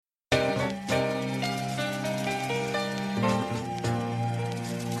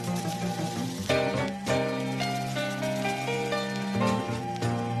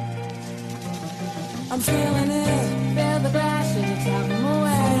feeling it. Feel the grass as you tap them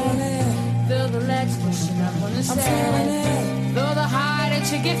away. Feel the legs pushing up on the stairs. Feel the high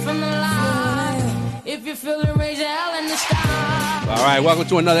that you get from the line. If you feel it, raise your hell in the sky. All right, welcome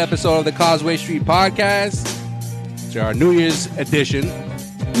to another episode of the Causeway Street Podcast. It's our New Year's edition.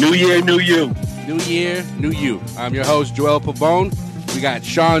 New year, new you. New year, new you. I'm your host, Joel Pavone. We got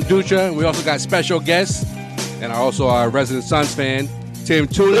Sean Dutra, and we also got special guests, and also our resident Suns fan, Tim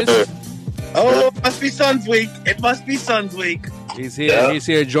Tunis. Oh, it must be Suns week. It must be Suns week. He's here. Yeah. He's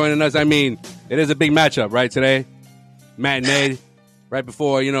here joining us. I mean, it is a big matchup, right, today? Matinee, right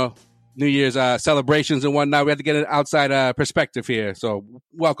before, New Year's celebrations and whatnot. We have to get an outside perspective here. So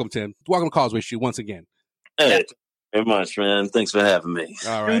welcome, Tim. Welcome to Causeway Street once again. Hey, very much, man. Thanks for having me.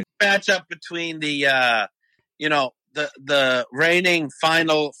 All right. Matchup between the, the reigning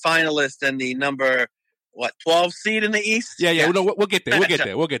finalist and the number 12 seed in the East. Yeah. We'll get there. We'll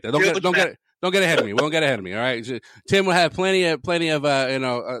get there. Don't get ahead of me. We won't get ahead of me. All right. Tim will have plenty of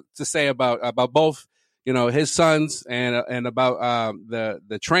to say about both. His Suns and about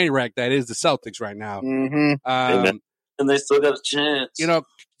the train wreck that is the Celtics right now. Mm-hmm. And they still got a chance.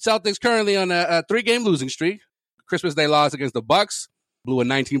 Celtics currently on a 3-game losing streak. Christmas Day loss against the Bucks. Blew a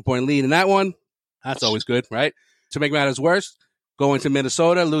 19-point lead in that one. That's always good, right? To make matters worse, going to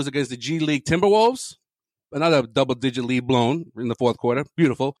Minnesota, lose against the G League Timberwolves. Another double-digit lead blown in the fourth quarter.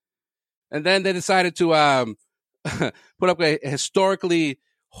 Beautiful. And then they decided to put up a historically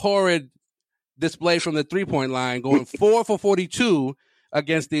horrid display from the three-point line, going 4 for 42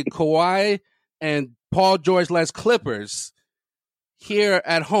 against the Kawhi and Paul George-less Clippers here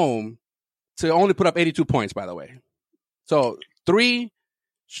at home to only put up 82 points, by the way. So 3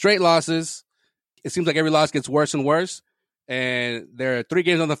 straight losses. It seems like every loss gets worse and worse. And there are 3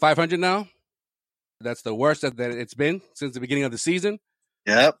 games under 500 now. That's the worst that it's been since the beginning of the season.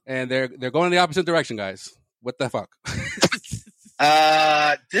 Yep. And they're going in the opposite direction, guys. What the fuck?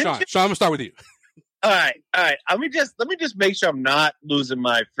 Sean, I'm gonna start with you. All right. Let me just make sure I'm not losing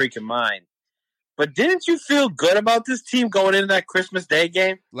my freaking mind. But didn't you feel good about this team going into that Christmas Day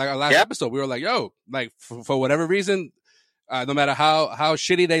game? Like our last episode, we were like, "Yo, like for whatever reason, no matter how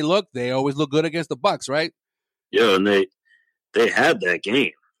shitty they look, they always look good against the Bucks, right?" Yeah, and they had that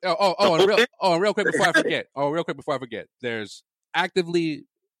game. And real quick before I forget, there's actively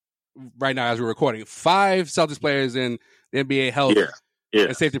right now as we're recording 5 Celtics players in the NBA health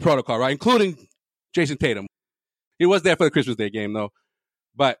and safety protocol, right, including Jason Tatum. He was there for the Christmas Day game though,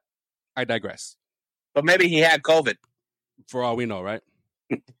 but I digress. But maybe he had COVID. For all we know, right?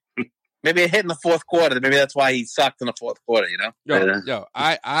 Maybe it hit in the fourth quarter. Maybe that's why he sucked in the fourth quarter.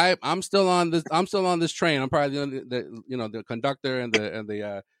 I'm still on this. I'm still on this train. I'm probably the conductor and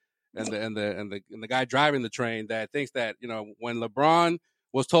the guy driving the train that thinks that when LeBron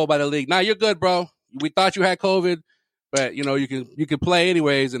was told by the league, "Nah, you're good, bro. We thought you had COVID, but you can play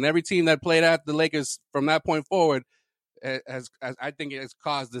anyways." And every team that played at the Lakers from that point forward has I think it has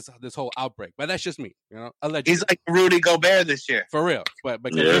caused this whole outbreak. But that's just me, allegedly. He's like Rudy Gobert this year, for real. But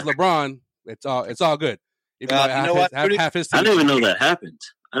because it's LeBron, it's all good. Half his team. I didn't even know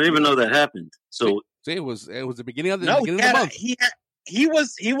that happened. So see, it was the beginning of the month. He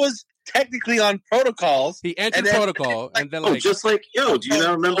was technically on protocols. He entered protocol, and then just like do you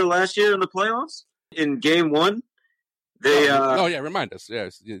not remember last year in the playoffs in Game 1? They remind us.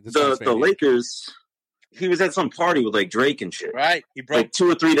 Yes, the Lakers. He was at some party with like Drake and shit. Right. He broke like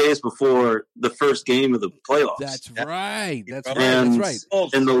 2 or 3 days before the first game of the playoffs. That's right.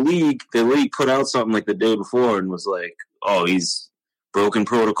 And the league put out something like the day before and was like, "Oh, he's broken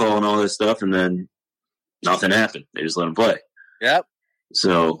protocol and all this stuff," and then nothing happened. They just let him play. Yep.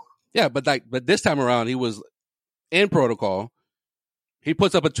 So but this time around he was in protocol. He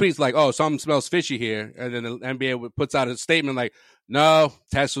puts up a tweet like, "Oh, something smells fishy here," and then the NBA puts out a statement like, "No,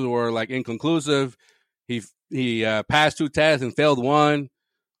 tests were like inconclusive. He passed 2 tests and failed 1."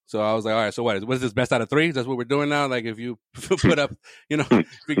 So I was like, all right, so what is this, best out of 3? That's what we're doing now? Like if you put up,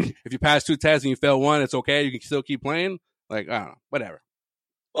 if you pass 2 tests and you fail 1, it's okay. You can still keep playing. Like, I don't know, whatever.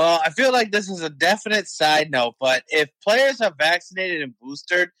 Well, I feel like this is a definite side note, but if players are vaccinated and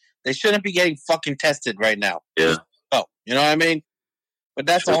boosted, they shouldn't be getting fucking tested right now. Yeah. Oh, you know what I mean? But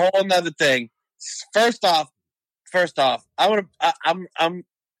that's a whole nother thing. First off, I'm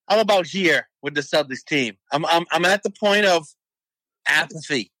about here with the Celtics team. I'm at the point of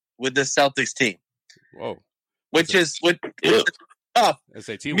apathy with the Celtics team. Whoa. Which is tough.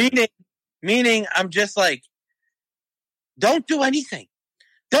 SAT meaning I'm just like, don't do anything.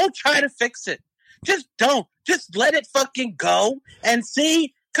 Don't try to fix it. Just don't. Just let it fucking go and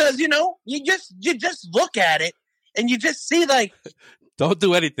see. Because, you just look at it and you just see like. Don't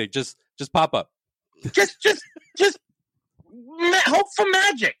do anything. Just pop up. Just hope for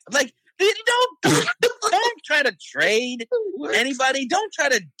magic. Like, you don't try to trade anybody. Don't try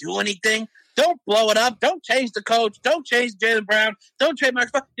to do anything. Don't blow it up. Don't change the coach. Don't change Jaylen Brown. Don't trade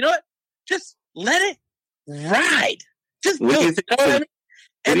Marcus. You know what? Just let it ride. Just do it.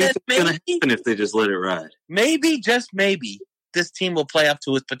 And then maybe going to happen if they just let it ride? Maybe, just maybe, this team will play up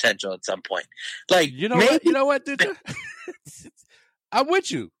to its potential at some point. Like, you know what, dude? I'm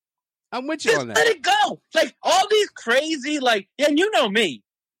with you. I'm with you just on that. Let it go. Like, all these crazy, like, and you know me,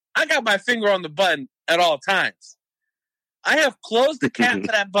 I got my finger on the button at all times. I have closed the cap to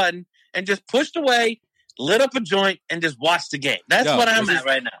that button and just pushed away, lit up a joint, and just watched the game. That's what I'm at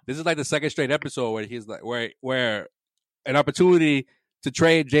right now. This is like the second straight episode where he's like, where an opportunity to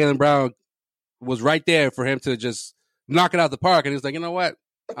trade Jaylen Brown was right there for him to just knock it out the park, and he's like, you know what?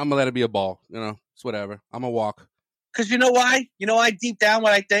 I'm gonna let it be a ball. You know, it's whatever. I'm gonna walk. Because you know why? You know why? Deep down,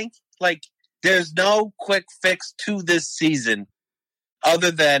 what I think, like, there's no quick fix to this season,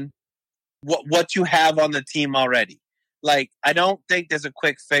 other than what you have on the team already. Like, I don't think there's a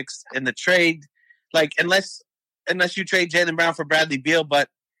quick fix in the trade, like, unless you trade Jaylen Brown for Bradley Beal. But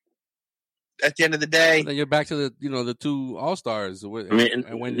at the end of the day, then you're back to the two All-Stars. at the end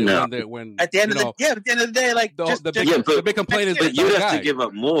of the day, like, the big complaint is that you have to give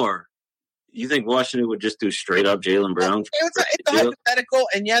up more. You think Washington would just do straight up Jaylen Brown? It's a hypothetical,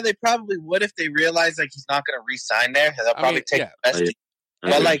 and they probably would if they realize like he's not going to re-sign there. They'll probably take the best team.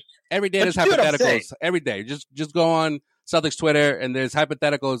 But like every day, there's hypotheticals. Every day, just go on Celtics Twitter, and there's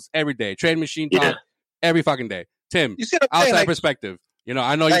hypotheticals every day. Trade machine talk every fucking day. Tim, outside perspective,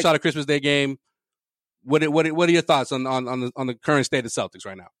 I know you saw the Christmas Day game. What are your thoughts on the current state of Celtics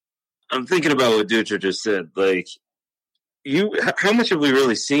right now? I'm thinking about what Dutra just said. Like, how much have we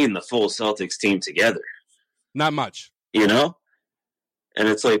really seen the full Celtics team together? Not much. And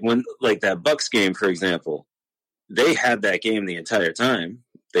it's like when, like that Bucks game, for example, they had that game the entire time.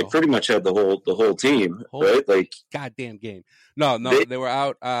 They pretty much had the whole team, right? Like, goddamn game. No, they were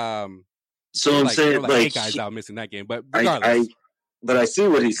out. So I'm saying, like 8 guys out missing that game, but regardless. But I see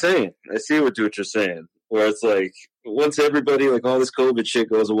what he's saying. I see what Dutra's saying. Where it's like, once everybody, like, all this COVID shit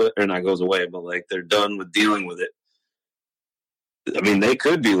goes away, or not goes away, but like they're done with dealing with it. I mean, they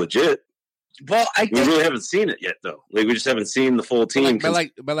could be legit. Well, we really haven't seen it yet, though. Like, we just haven't seen the full team.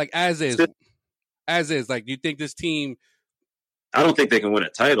 But as is. Like, do you think this team? I don't think they can win a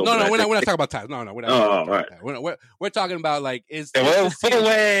title. No, we're not talking about titles. No, we're not. All right. We're talking about like is. Wait.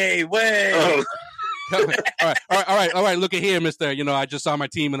 Oh. All right. Look at here, Mister. I just saw my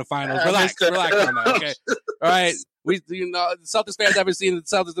team in the finals. Relax on that. Okay. All right. The Celtics fans haven't seen the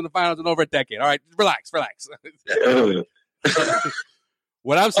Celtics in the finals in over a decade. All right. Relax.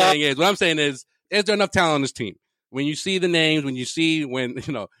 What I'm saying is there enough talent on this team? When you see the names, when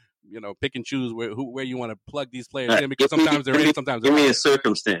pick and choose where you want to plug these players in, because sometimes they're in, sometimes they're out. Give me a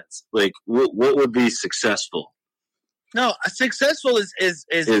circumstance. Like, what would be successful? No, successful is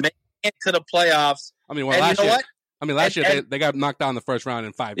making it to the playoffs. I mean, last year they got knocked down in the first round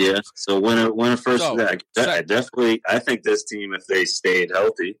in 5 years. Yeah, so win a first. I think this team, if they stayed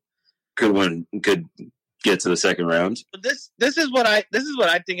healthy, could get to the second round. But this is what I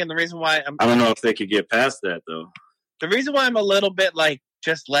think, and the reason why I don't know if they could get past that though. The reason why I'm a little bit like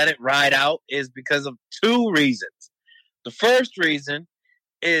just let it ride out is because of 2 reasons. The first reason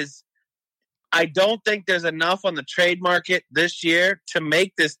is I don't think there's enough on the trade market this year to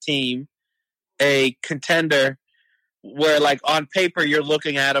make this team a contender where, like, on paper you're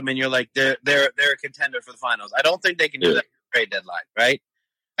looking at them and you're like, they're a contender for the finals. I don't think they can do that at the trade deadline, right?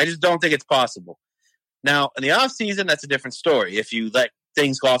 I just don't think it's possible. Now, in the offseason, that's a different story. If you let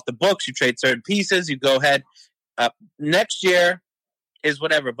things go off the books, you trade certain pieces, you go ahead. Next year is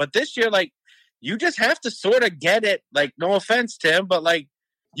whatever. But this year, like, you just have to sort of get it. Like, no offense, Tim, but, like,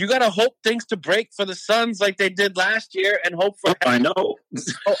 you got to hope things to break for the Suns like they did last year and hope for... I know. Hope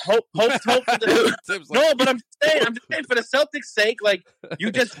for the... No, but I'm just saying for the Celtics' sake, like, you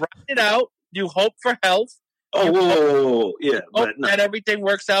just ride it out. You hope for health. Whoa. Yeah. Hope that everything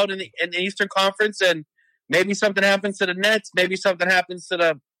works out in the Eastern Conference, and maybe something happens to the Nets. Maybe something happens to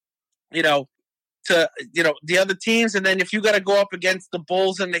the other teams. And then if you got to go up against the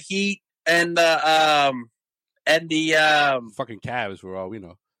Bulls and the Heat and the fucking Cavs, for all we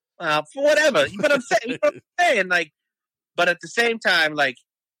know. For whatever. But I'm saying, like, but at the same time, like,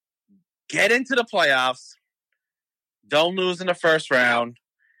 get into the playoffs, don't lose in the first round,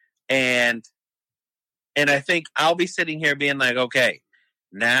 and I think I'll be sitting here being like, okay,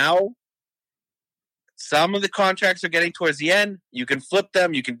 now some of the contracts are getting towards the end. You can flip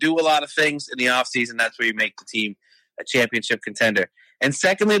them. You can do a lot of things in the offseason. That's where you make the team a championship contender. And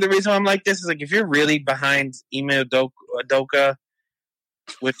secondly, the reason I'm like this is like if you're really behind Ime Udoka,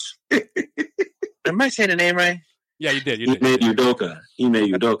 which am I saying the name right? Yeah, you did. Ime Udoka.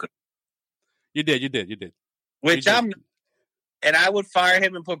 You did. Which I'm, and I would fire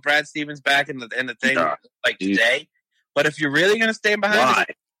him and put Brad Stevens back in the thing like today. But if you're really gonna stand behind,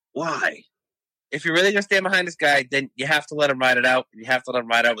 why? If you're really gonna stand behind this guy, then you have to let him ride it out. You have to let him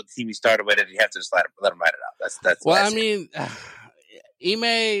ride out with the team he started with, and you have to just let him ride it out. That's. Well, I mean,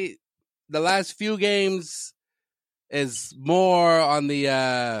 Ime, the last few games is more on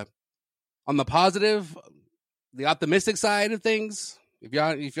the positive, the optimistic side of things. If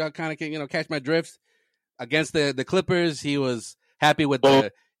y'all kind of can catch my drift. Against the Clippers, he was happy with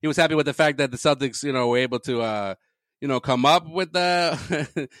the fact that the Celtics were able to come up with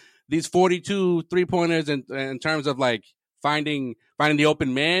these 42 3-pointers in terms of like finding the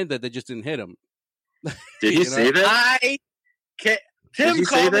open man that they just didn't hit him. Did he say that? Tim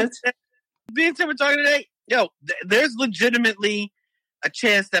Coleman, me and Tim were talking today. Yo, there's legitimately a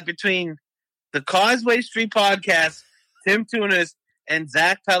chance that between the Causeway Street podcast, Tim Tunis, and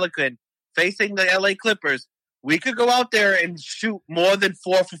Zach Pelican facing the LA Clippers, we could go out there and shoot more than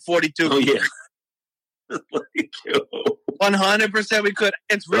 4 for 42. Oh, yeah. 100% we could.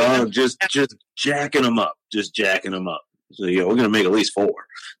 It's really just jacking them up. Just jacking them up. So we're gonna make at least 4.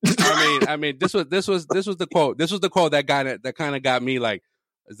 I mean, this was the quote. This was the quote that kind of got me like,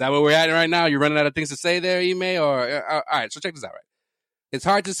 is that where we're at right now? You're running out of things to say there, Ime? Or all right, so check this out. Right, it's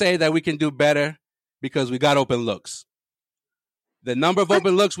hard to say that we can do better because we got open looks. The number of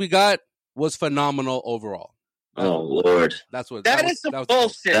open looks we got was phenomenal overall. Oh Lord, that is some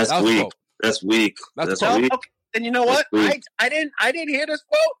bullshit. That's weak. That's weak. That's weak. Okay. And you know what? I didn't hear this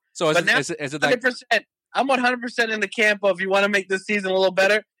quote. So is it like 100%? I'm 100% in the camp of you want to make this season a little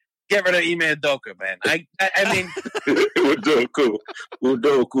better. Get rid of Ime Udoka, man. I mean, Udoku.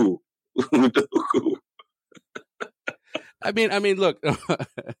 I mean, look.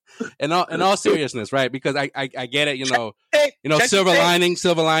 in all seriousness, right? Because I get it. Silver lining.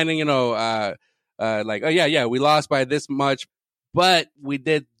 Like, oh yeah, we lost by this much, but we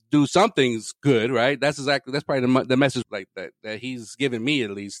did do some things good, right? That's probably the message like that he's given me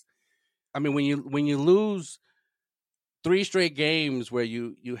at least. I mean, when you lose 3 straight games where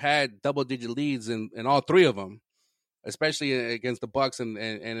you had double-digit leads in all 3 of them, especially against the Bucks and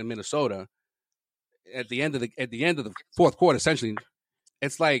in Minnesota, at the end of the fourth quarter, essentially,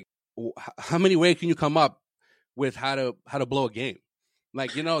 it's like, how many ways can you come up with how to blow a game?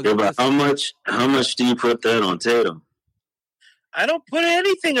 Like, but how much do you put that on Tatum? I don't put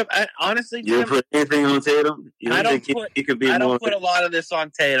anything of. Honestly, you don't put anything on Tatum. I don't put a lot of this on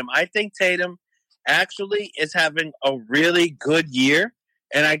Tatum. I think Tatum actually is having a really good year,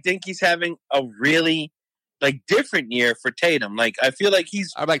 and I think he's having a really different year for Tatum. Like, I feel like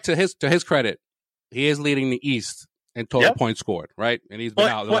he's to his credit, he is leading the East in total points scored, right? And he's been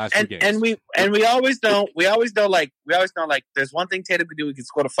out the last 2 games. And we always know there's one thing Tatum can do. He can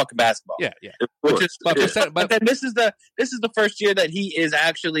score the fucking basketball. Yeah. Which is, but then this is the first year that he is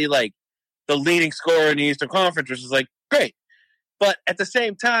actually like the leading scorer in the Eastern Conference, which is like great. But at the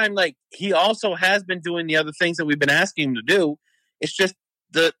same time, like, he also has been doing the other things that we've been asking him to do. It's just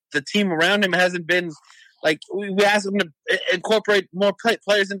the team around him hasn't been like, we asked him to incorporate more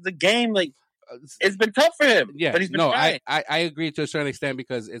players into the game. Like, it's been tough for him. Yeah, but he's been trying. I agree to a certain extent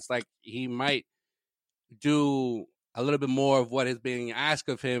because it's like he might do a little bit more of what is being asked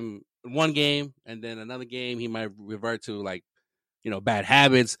of him in one game, and then another game he might revert to bad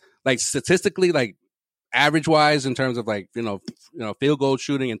habits. Like, statistically, like average wise, in terms of field goal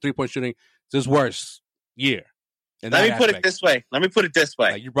shooting and 3-point shooting, it's his worst year. Let me put it this way.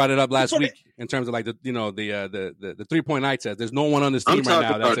 Like, you brought it up last week in terms of like the 3-point night test. There's no one on this team right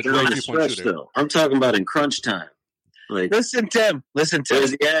now that's a great 3-point shooter. Though. I'm talking about in crunch time. Like, listen, Tim. Where's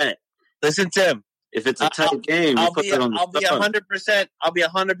he at? Listen, Tim. If it's a tight game, I'll be 100%. I'll be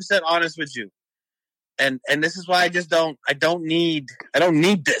 100% honest with you. And this is why I don't need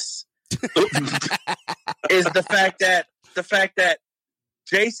this. Is the fact that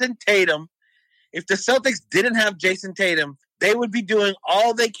Jason Tatum. If the Celtics didn't have Jason Tatum, they would be doing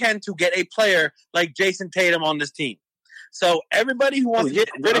all they can to get a player like Jason Tatum on this team. So everybody who wants to get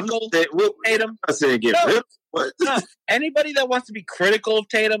critical of Tatum, anybody that wants to be critical of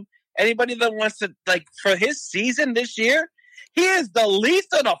Tatum, anybody that wants to, like, for his season this year, he is the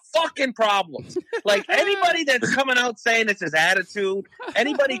least of the fucking problems. Like, anybody that's coming out saying it's his attitude,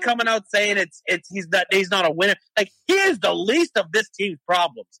 anybody coming out saying he's not a winner, like, he is the least of this team's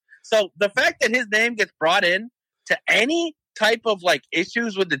problems. So the fact that his name gets brought in to any type of like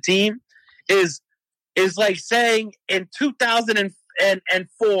issues with the team is like saying in 2000 and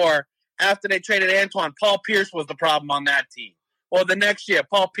 4 after they traded Antoine. Paul Pierce was the problem on that team. Or the next year,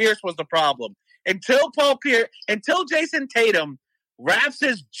 Paul Pierce was the problem. Until Jason Tatum wraps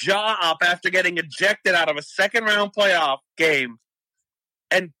his jaw up after getting ejected out of a second-round playoff game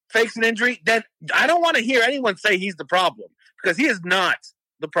and fakes an injury, then I don't want to hear anyone say he's the problem, because he is not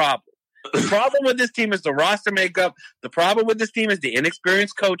the problem. The problem with this team is the roster makeup. The problem with this team is the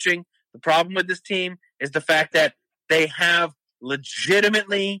inexperienced coaching. The problem with this team is the fact that they have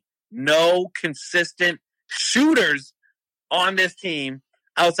legitimately no consistent shooters on this team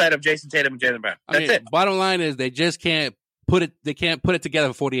outside of Jason Tatum and Jaylen Brown. That's it. Bottom line is they just can't put it. They can't put it together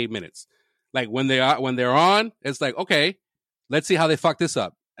for 48 minutes. Like when they're on, it's like, okay, let's see how they fuck this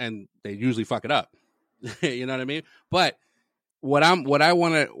up, and they usually fuck it up. You know what I mean? But what I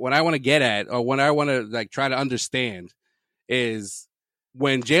want to get at, or what I want to like try to understand, is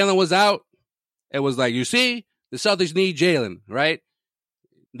when Jaylen was out, it was like, you see, the Celtics need Jaylen, right?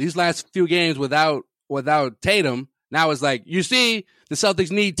 These last few games without Tatum, now it's like, you see, the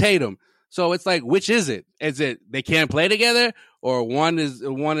Celtics need Tatum. So it's like, which is it? Is it they can't play together, or one is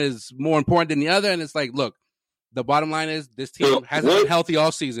more important than the other? And it's like, look, the bottom line is this team hasn't been healthy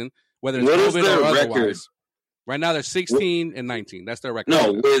all season, whether it's COVID or otherwise. Record? Right now they're 16-19. That's their record.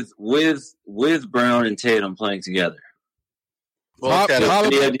 No, with Brown and Tatum playing together.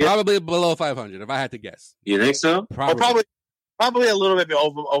 Probably below 500, if I had to guess. You think so? Probably a little bit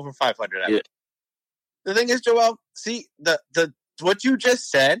over 500. Yeah. The thing is, Joel, see the what you just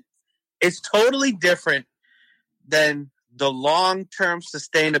said is totally different than the long-term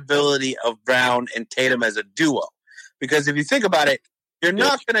sustainability of Brown and Tatum as a duo. Because if you think about it, you're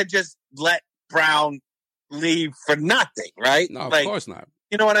not going to just let Brown leave for nothing, right? No, of course not.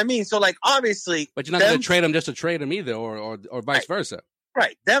 You know what I mean? So, like, obviously... But you're not going to trade him just to trade him either, or vice versa.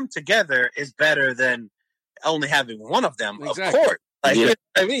 Right. Them together is better than only having one of them, exactly. Of course. Like, you know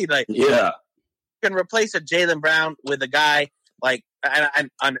what I mean? Like, yeah. You can replace a Jaylen Brown with a guy like...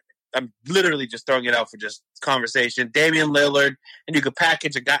 I'm literally just throwing it out for just conversation. Damian Lillard, and you could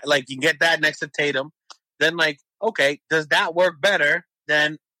package a guy like you get that next to Tatum. Then, like, okay, does that work better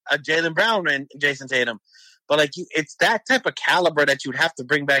than a Jaylen Brown and Jason Tatum? But like, it's that type of caliber that you'd have to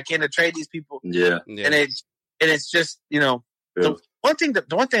bring back in to trade these people. Yeah, and it's just the one thing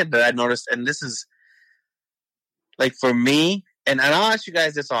that I noticed, and this is like for me, and I'll ask you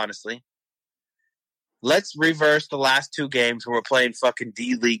guys this honestly. Let's reverse the last 2 games where we're playing fucking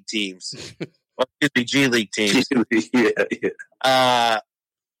D-League teams. Well, excuse me, G-League teams. Yeah.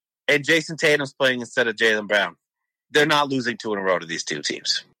 And Jason Tatum's playing instead of Jaylen Brown. They're not losing 2 in a row to these 2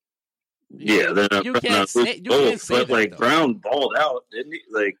 teams. Yeah, they're not. You can't say but that, like though. Brown balled out, didn't he?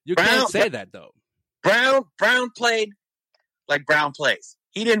 Like you can't say that though. Brown played like Brown plays.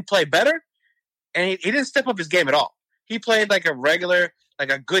 He didn't play better, and he didn't step up his game at all. He played like a regular,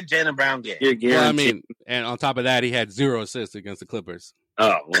 like a good Jaylen Brown game. Well, I mean, and on top of that, he had 0 assists against the Clippers.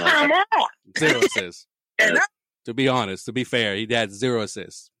 Oh, well. Come on, 0 assists. To be honest, to be fair, he had 0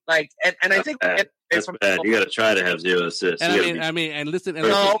 assists. Like, and I think that's bad. You got to try to have 0 assists. And I mean, and listen. And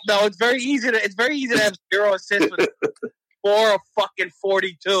no, it's very easy to have 0 assists with 4 of fucking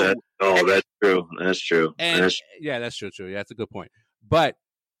 42. That's true. That's true. Yeah, that's true. Yeah, that's a good point. But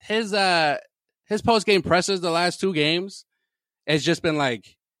his post game pressers the last 2 games has just been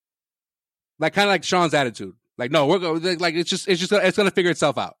like kind of like Sean's attitude. Like, no, we're going. Like, it's going to figure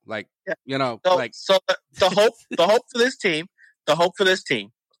itself out. Like, so the hope for this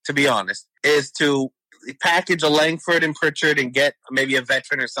team, to be honest, is to package a Langford and Pritchard and get maybe a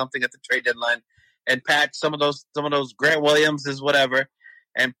veteran or something at the trade deadline, and patch some of those Grant Williams is whatever,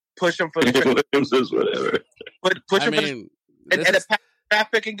 and push them for the Williams is whatever. Push them and a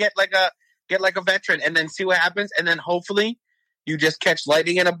draft pick and get like a veteran, and then see what happens, and then hopefully you just catch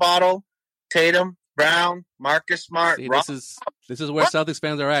lightning in a bottle. Tatum, Brown, Marcus Smart. See, this is where Celtics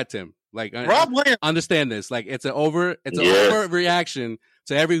fans are at, Tim. Like, Rob Williams. Understand this. Like, it's an overreaction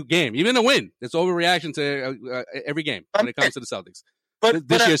to every game, even a win. It's overreaction to every game when it comes to the Celtics. But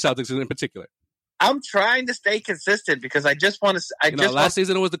this year's Celtics in particular. I'm trying to stay consistent because I just want to. Last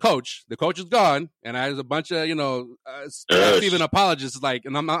season it was the coach. The coach is gone, and there's a bunch of Steven apologists. Like,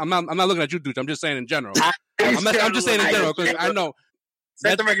 and I'm not looking at you, dude. I'm just saying in general. I'm just saying in general because I know.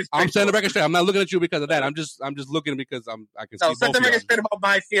 I'm saying the record straight. I'm not looking at you because of that. I'm just looking because I can see. Set the record straight about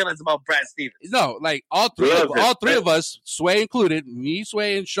my feelings about Brad Stevens. No, like all three of us, Sway included, me,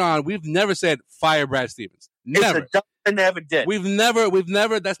 Sway, and Sean. We've never said fire Brad Stevens. Never. I never did. We've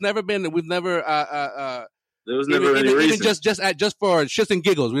never. That's never been. We've never. There was never any reason. Even just for shits and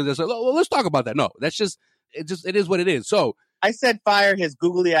giggles. We just like, well, let's talk about that. No, that's just. It is what it is. So I said fire his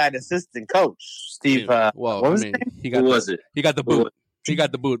googly-eyed assistant coach, Steve. What was his name? Who was it? He got the boot. He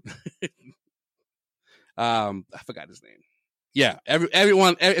got the boot. I forgot his name. Yeah,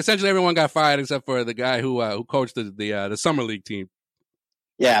 essentially everyone got fired except for the guy who coached the summer league team.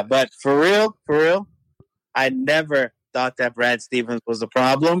 Yeah, but for real, I never thought that Brad Stevens was the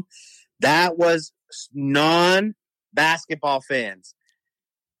problem. That was non-basketball fans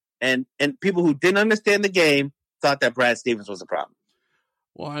and people who didn't understand the game thought that Brad Stevens was the problem.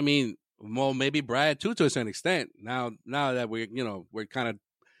 Well, I mean, maybe Brad too, to a certain extent. Now that we're kind of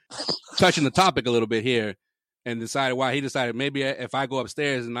touching the topic a little bit here, and he decided maybe if I go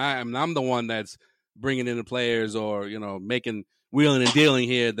upstairs and I'm the one that's bringing in the players or making wheeling and dealing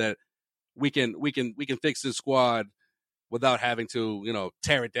here, that we can fix this squad without having to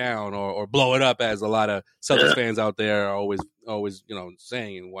tear it down or blow it up, as a lot of Celtics fans out there are always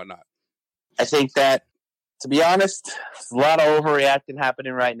saying and whatnot. I think that, to be honest, there's a lot of overreacting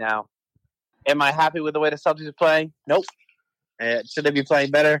happening right now. Am I happy with the way the Celtics are playing? Nope. Should they be playing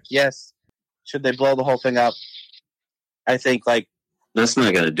better? Yes. Should they blow the whole thing up? I think that's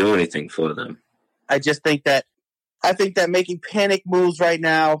not going to do anything for them. I think that making panic moves right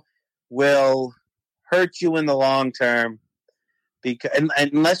now will hurt you in the long term, because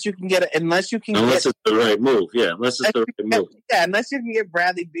unless it's the right move. Yeah, unless you can get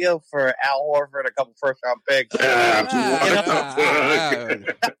Bradley Beal for Al Horford, a couple first round picks.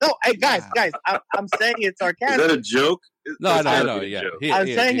 No, hey guys, I'm saying it sarcastically. Is that a joke? No. Yeah, I'm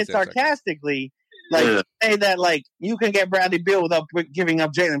saying it sarcastically. Say that you can get Bradley Beal without giving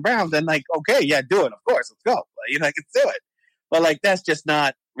up Jaylen Brown, then okay, yeah, do it. Of course, let's go. I can do it. But that's just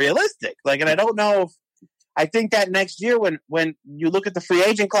not realistic. And I don't know if I think that next year when you look at the free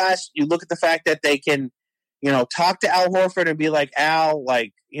agent class, you look at the fact that they can, talk to Al Horford and be like, Al,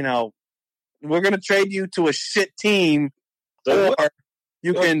 we're going to trade you to a shit team, or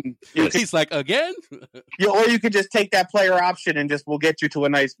you can. He's like, again? Or you could just take that player option and we'll get you to a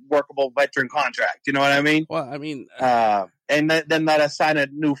nice workable veteran contract. You know what I mean? Well, I mean, and then let us sign a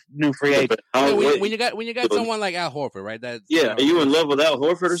new free agent. When you got someone like Al Horford, right? That are you in love with Al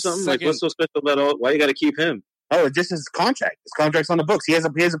Horford or something? What's so special about why you got to keep him? Oh, it's just his contract. His contract's on the books. He has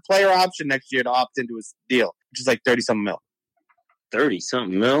a player option next year to opt into his deal, which is 30-something mil.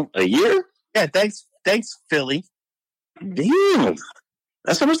 30-something mil a year? Yeah, thanks, Philly. Damn.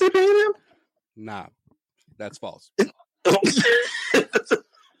 That's how much they paying him? Nah, that's false.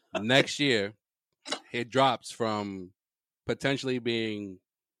 Next year, it drops from potentially being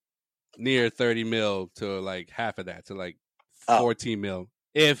near 30 mil to half of that, to 14 mil.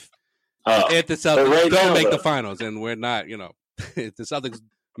 If the Celtics don't make the finals, and we're not, if the Celtics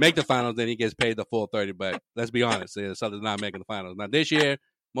make the finals, then he gets paid the full 30. But let's be honest, the Celtics not making the finals. Not this year,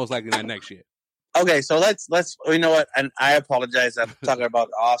 most likely not next year. Okay, so let's you know what? And I apologize. I'm talking about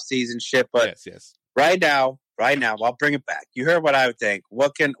off-season shit, but yes. Right now, I'll bring it back. You heard what I would think.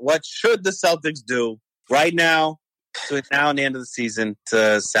 What should the Celtics do right now, between now and the end of the season,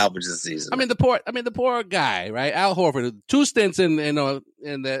 to salvage the season? I mean, the poor guy, right? Al Horford, 2 stints in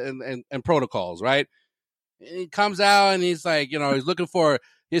protocols, right? And he comes out and he's he's looking for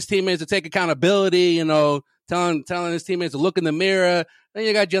his teammates to take accountability, telling his teammates to look in the mirror. Then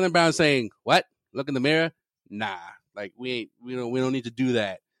you got Jaylen Brown saying, "What? Look in the mirror? Nah, we don't need to do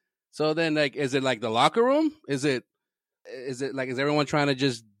that." So then, is it the locker room? Is everyone trying to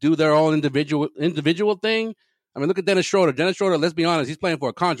just do their own individual thing? I mean, look at Dennis Schroeder. Dennis Schroeder, let's be honest, he's playing for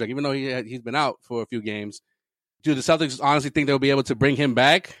a contract, even though he's been out for a few games. Do the Celtics honestly think they'll be able to bring him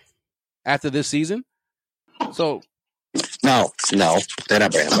back after this season? So, no, they're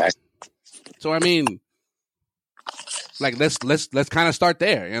not bringing him back. So I mean, let's kind of start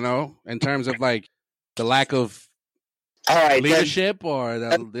there, in terms of the lack of leadership, or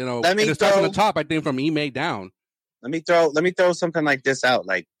it starts from the top. I think from Ime down. Let me throw something like this out.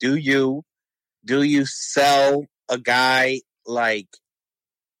 Do you sell a guy like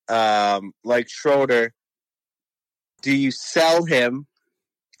Schroeder? Do you sell him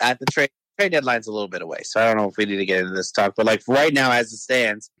at the trade deadline's a little bit away, so I don't know if we need to get into this talk. But right now, as it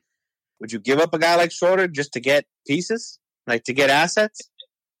stands, would you give up a guy like Schroeder just to get pieces, to get assets?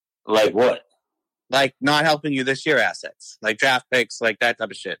 Like what? Not helping you this year assets, draft picks, that type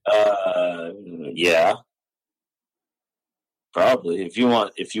of shit. Yeah, probably. If you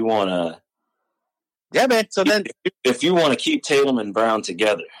want to. Yeah, man. So then, if you want to keep Tatum and Brown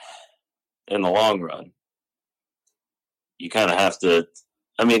together in the long run, you kind of have to.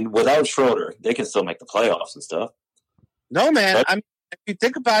 I mean, without Schroeder, they can still make the playoffs and stuff. No, man. But, if you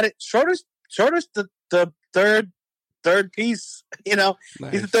think about it, Schroeder's the third third piece. You know,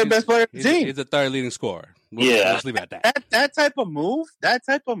 Nice. he's the third best player on the team. He's the third leading scorer. We'll just leave it at that. That type of move,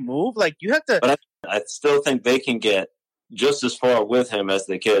 like you have to. But I still think they can get just as far with him as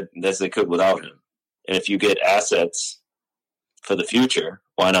they could without him. And if you get assets for the future,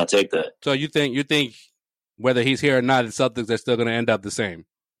 why not take that? So you think whether he's here or not, the Celtics are still going to end up the same?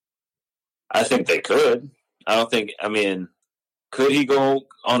 I think they could. I don't think. I mean, could he go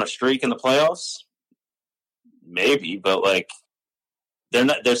on a streak in the playoffs? Maybe, but like they're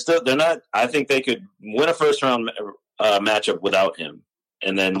not. I think they could win a first round matchup without him,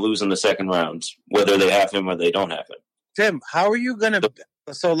 and then lose in the second round, whether they have him or they don't have him. Tim, how are you going to?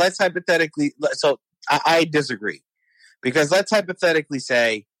 So let's hypothetically. So I disagree, because let's hypothetically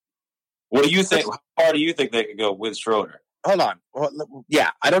say. What do you think? How far do you think they could go with Schroeder? Hold on.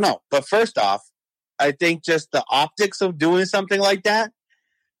 Yeah, I don't know. But first off, I think just the optics of doing something like that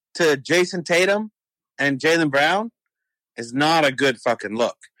to Jason Tatum and Jaylen Brown is not a good fucking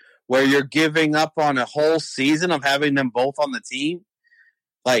look. Where you're giving up on a whole season of having them both on the team.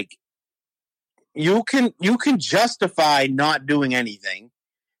 Like, you can justify not doing anything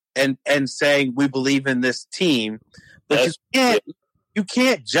and saying we believe in this team, but you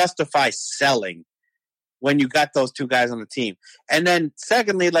can't justify selling when you got those two guys on the team. And then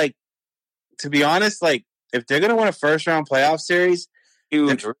secondly, like, to be honest, like, if they're going to win a first round playoff series,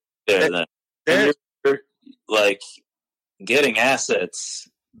 huge they're like, getting assets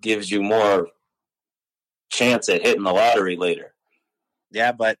gives you more chance at hitting the lottery later.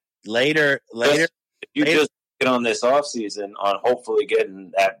 Yeah, but later if you just get on this offseason on hopefully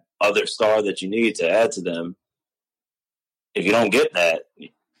getting that other star that you need to add to them, if you don't get that,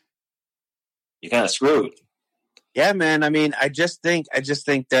 you're kind of screwed. Yeah, man. I mean, I just think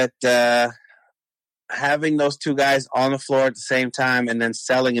that having those two guys on the floor at the same time and then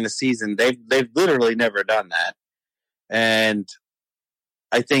selling in a season, they've literally never done that. And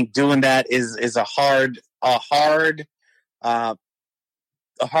I think doing that is a hard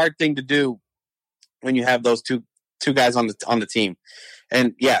thing to do when you have those two guys on the team.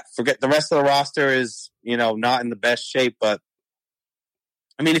 And yeah, forget the rest of the roster is, not in the best shape, but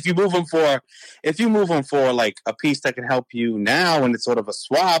I mean, if you move them for like a piece that can help you now and it's sort of a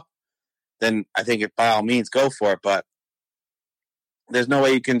swap, then I think by all means go for it. But there's no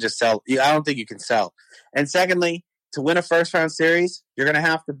way you can just sell. I don't think you can sell. And secondly, to win a first round series, you're going to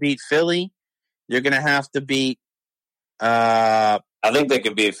have to beat Philly. You're going to have to beat. I think they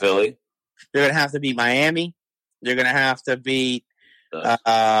could beat Philly. You're going to have to beat Miami. You're going to have to beat.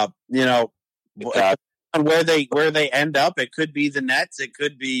 Where they end up, it could be the Nets. It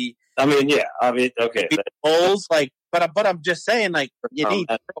could be. I mean, yeah. I mean, okay. Bulls, like, but I'm just saying, like, you need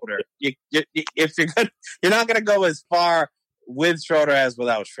Schroeder. If you're good, you're not going to go as far with Schroeder as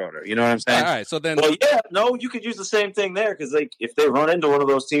without Schroeder. You know what I'm saying? All right. So then, well, yeah, no, you could use the same thing there because if they run into one of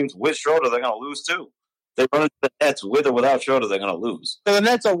those teams with Schroeder, they're going to lose too. If they run into the Nets with or without Schroeder, they're going to lose. So the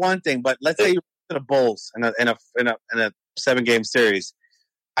Nets are one thing, but let's say you run to the Bulls in a 7-game series.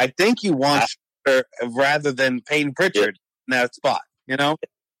 I think you want Schroeder rather than Peyton Pritchard in that spot. Well,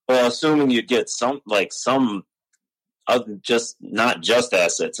 assuming you get some other, just not just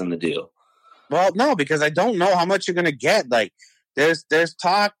assets in the deal. Well, no, because I don't know how much you're going to get. Like, there's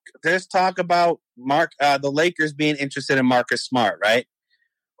talk about the Lakers being interested in Marcus Smart, right?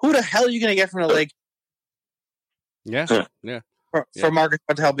 Who the hell are you going to get from the Lakers? Yeah. For Marcus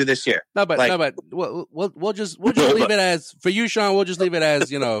Smart to help you this year. But we'll just leave it as for you, Sean. We'll just leave it as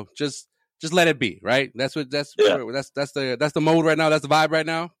just let it be, right? That's the mode right now. That's the vibe right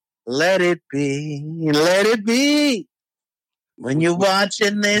now. Let it be. When you're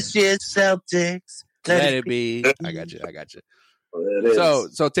watching this year's Celtics, let it be. I got you.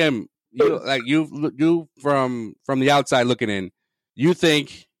 So Tim, you from the outside looking in, you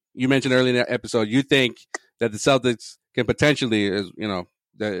think you mentioned earlier in the episode, you think that the Celtics can potentially,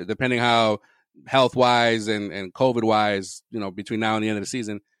 depending how health wise and COVID wise, between now and the end of the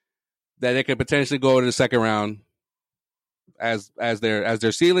season, that they could potentially go to the second round as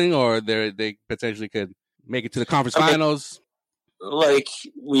their ceiling, or they potentially could make it to the conference finals. Like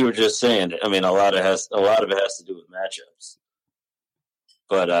we were just saying, I mean, a lot of it has to do with matchups.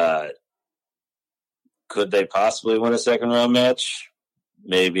 But could they possibly win a second round match?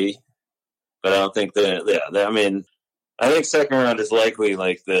 Maybe, but I don't think I think second round is likely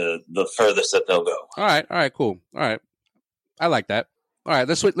like the furthest that they'll go. All right, cool. All right, I like that. All right,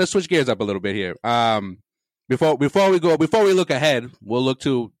 let's switch gears up a little bit here. Before we look ahead, we'll look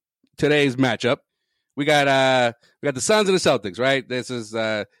to today's matchup. We got the Suns and the Celtics, right? This is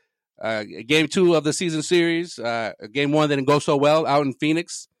game 2 of the season series. Game 1 didn't go so well out in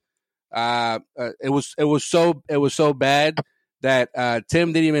Phoenix. It was so bad that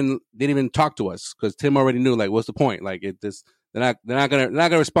Tim didn't even talk to us because Tim already knew, like, what's the point? Like, they're not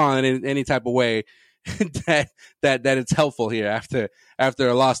gonna respond in any type of way that it's helpful here after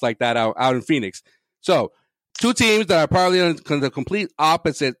a loss like that out in Phoenix. So, two teams that are probably on the complete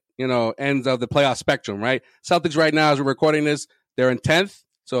opposite, ends of the playoff spectrum, right? Celtics right now, as we're recording this, they're in 10th,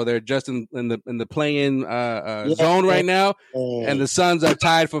 so they're just in the play-in zone right now, and the Suns are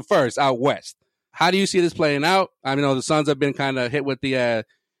tied for first out west. How do you see this playing out? I mean, the Suns have been kind of hit with the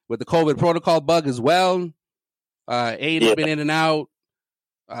COVID protocol bug as well. Aiden's been in and out.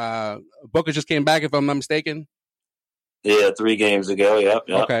 Booker just came back, if I'm not mistaken. Yeah, 3 games ago. Yep.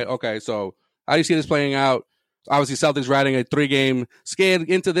 Okay. So how do you see this playing out? Obviously, Celtics riding a 3-game skid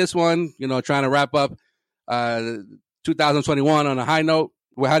into this one. Trying to wrap up 2021 on a high note.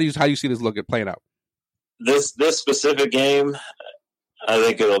 Well, how do you see this playing out? This specific game, I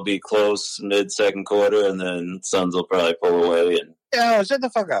think it'll be close mid-second quarter, and then Suns will probably pull away. And shut the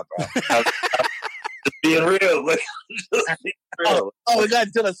fuck up, bro. Just being real. We got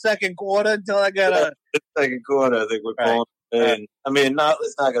until the second quarter until I got a second quarter. I think we're pulling. And I mean,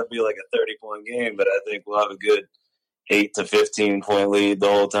 it's not going to be like a 30-point game, but I think we'll have a good 8 to 15-point lead the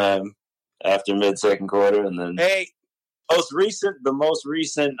whole time after mid-second quarter, and then the most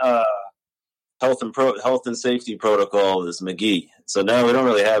recent health and safety protocol is McGee. So now we don't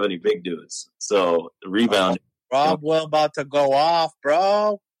really have any big dudes. So the rebound. Rob Will about to go off,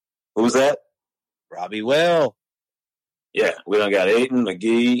 bro. Who's that? Robbie Will. Yeah, we don't got Ayton,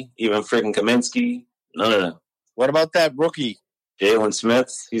 McGee, even freaking Kaminsky. None of them. What about that rookie? Jalen Smith.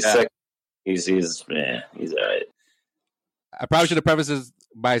 He's second. He's all right. I probably should have prefaced this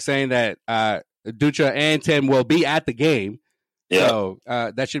by saying that Dutra and Tim will be at the game. Yeah. So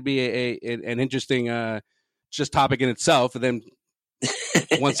that should be an interesting just topic in itself. And then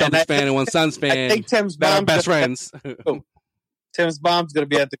one Celtics fan and one Suns fan. I think Tim's that are best friends. Tim's mom's going to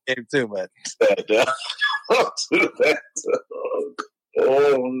be at the game too, but.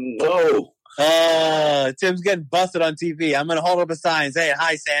 Oh, no. Tim's getting busted on TV. I'm going to hold up a sign. Say,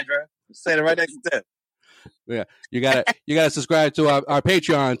 hi, Sandra. Say it right next to Tim. Yeah, you gotta subscribe to our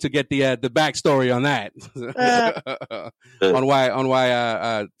Patreon to get the backstory on that. on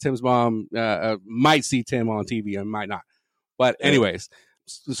why Tim's mom might see Tim on TV and might not. But anyways,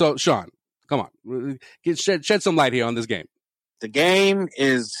 so Sean, come on, shed some light here on this game. The game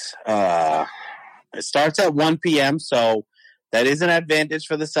is it starts at 1 p.m. So that is an advantage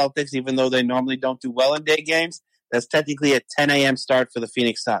for the Celtics, even though they normally don't do well in day games. That's technically a 10 a.m. start for the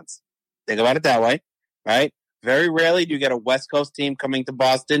Phoenix Suns. Think about it that way, right? Very rarely do you get a West Coast team coming to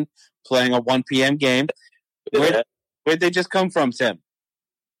Boston playing a 1 p.m. game. Where'd they just come from, Tim?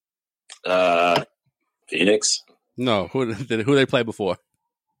 Phoenix. No, who they play before?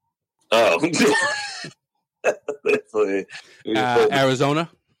 Oh, Arizona.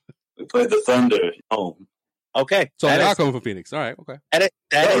 We played the Thunder home. Okay, so they are coming from Phoenix. All right, okay.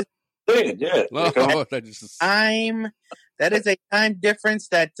 That is a time difference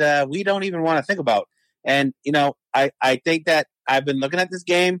that we don't even want to think about. And, I think that I've been looking at this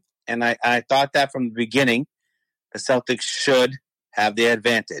game, and I thought that from the beginning, the Celtics should have the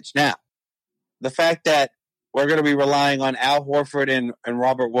advantage. Now, the fact that we're going to be relying on Al Horford and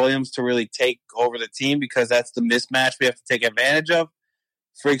Robert Williams to really take over the team because that's the mismatch we have to take advantage of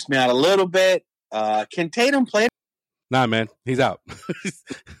freaks me out a little bit. Can Tatum play? Nah, man. He's out.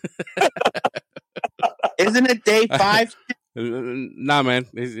 Isn't it day 5? Nah, man.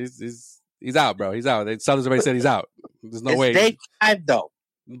 He's out, bro. He's out. The Celtics already said he's out. There's no way. It's day 5, though.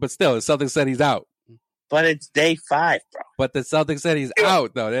 But still, the Celtics said he's out. But it's day 5, bro. But the Celtics said he's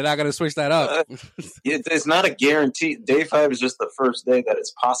out, though. They're not going to switch that up. It's not a guarantee. Day 5 is just the first day that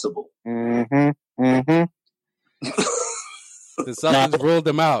it's possible. Mm-hmm. Mm-hmm. The Celtics ruled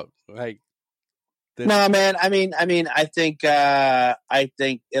them out. No, man. I mean, I think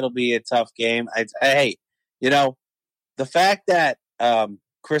it'll be a tough game. Hey, the fact that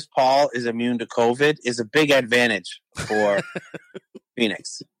Chris Paul is immune to COVID is a big advantage for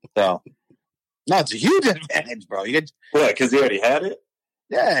Phoenix. So, no, it's a huge advantage, bro. What? Because he already had it?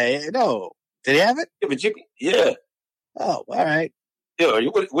 Yeah, no. Did he have it? Yeah, but yeah. Oh, all right. Yeah,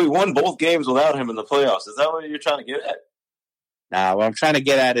 we won both games without him in the playoffs. Is that what you're trying to get at? Nah, what I'm trying to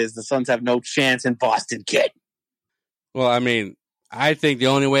get at is the Suns have no chance in Boston, kid. Well, I mean, I think the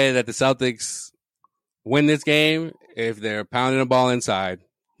only way that the Celtics win this game if they're pounding the ball inside,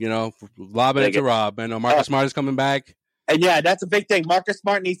 lobbing it to Rob. I know Marcus Smart is coming back. And yeah, that's a big thing. Marcus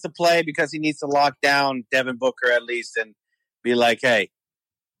Smart needs to play because he needs to lock down Devin Booker at least and be like, hey,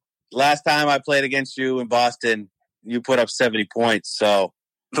 last time I played against you in Boston, you put up 70 points. So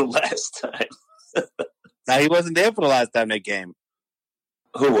the last time. Now, he wasn't there for the last time they game.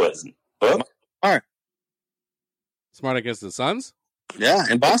 Who wasn't? Book? Smart. Smart against the Suns? Yeah,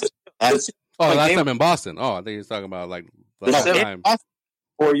 in Boston. Last time in Boston. Oh, I think he was talking about like last time.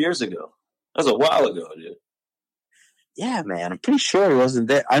 4 years ago. That was a while ago, dude. Yeah, man. I'm pretty sure he wasn't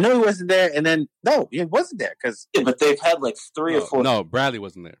there. I know he wasn't there, and then no, he wasn't there because. Yeah, but they've had like 3 or 4. No, Bradley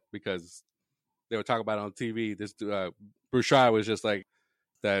wasn't there because they were talking about it on TV. This Bouchard was just like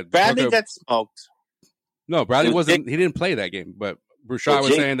that. Bradley Booker, got smoked. No, Bradley wasn't. He didn't play that game, but Bouchard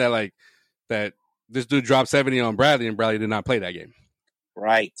was saying that that this dude dropped 70 on Bradley, and Bradley did not play that game.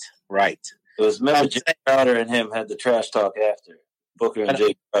 Right. It was remember Jay Crowder and him had the trash talk after Booker and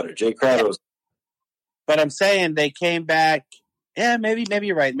Jay Crowder. Jay Crowder was. But I'm saying they came back. Yeah, maybe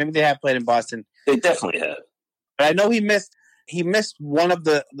you're right. Maybe they have played in Boston. They definitely have. But I know he missed one of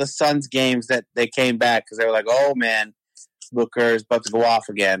the Suns games that they came back because they were like, oh man, Booker's about to go off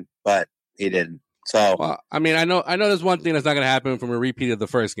again, but he didn't. So, well, I mean, I know there's one thing that's not going to happen from a repeat of the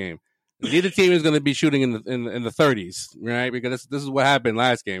first game. Neither team is going to be shooting in the 30s, right? Because this is what happened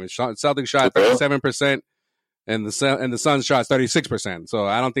last game. Celtics shot 37%, and the Suns shot 36%. So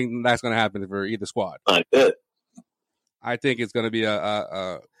I don't think that's going to happen for either squad. Not good. I think it's going to be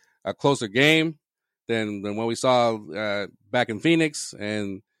a closer game than what we saw back in Phoenix,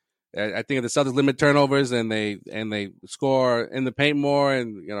 and I think if the Celtics limit turnovers and they score in the paint more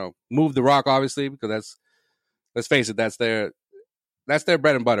and move the rock, obviously, because let's face it, that's their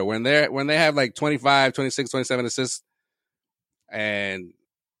bread and butter. When they have like 25, 26, 27 assists, and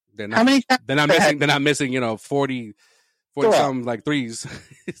they're not missing 40 some like threes.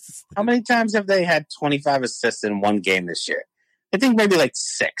 How many times have they had 25 assists in one game this year? I think maybe like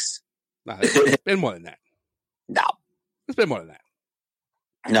 6. Nah, it's been more than that. No. It's been more than that.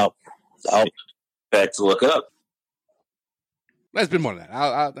 No. Back to look up. It's been more than that.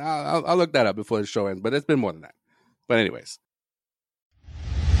 I'll look that up before the show ends, but it's been more than that. But anyways.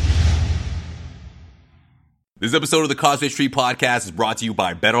 This episode of the Causeway Street Podcast is brought to you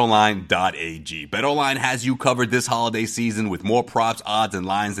by BetOnline.ag. BetOnline has you covered this holiday season with more props, odds, and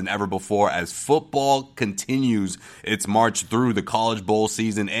lines than ever before as football continues its march through the College Bowl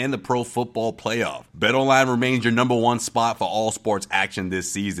season and the Pro Football Playoff. BetOnline remains your number one spot for all sports action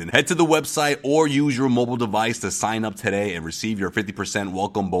this season. Head to the website or use your mobile device to sign up today and receive your 50%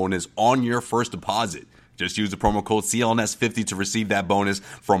 welcome bonus on your first deposit. Just use the promo code CLNS50 to receive that bonus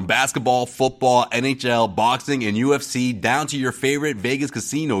from basketball, football, NHL, boxing, and UFC down to your favorite Vegas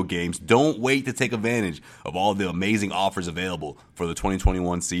casino games. Don't wait to take advantage of all the amazing offers available for the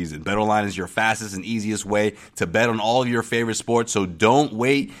 2021 season. BetOnline is your fastest and easiest way to bet on all of your favorite sports, so don't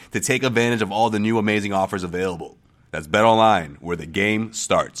wait to take advantage of all the new amazing offers available. That's BetOnline, where the game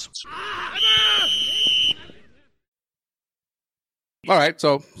starts. All right,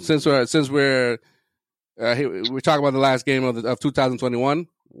 so since we're talking about the last game of 2021.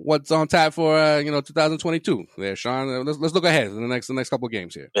 What's on tap for 2022? There, Sean. Let's look ahead in the next couple of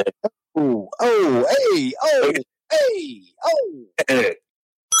games here. Hey.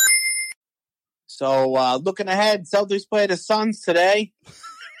 So looking ahead, Celtics play the Suns today.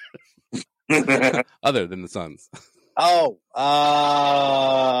 Other than the Suns.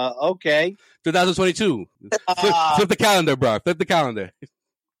 Okay. 2022. Flip the calendar, bro. Flip the calendar.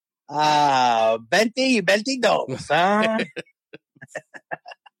 22, huh?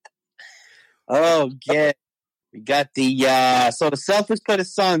 Okay. We got the so the Celtics play the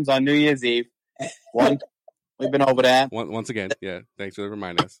Suns on New Year's Eve. We've been over that. Once again, yeah. Thanks for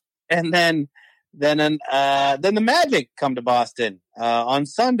reminding us. And then the Magic come to Boston on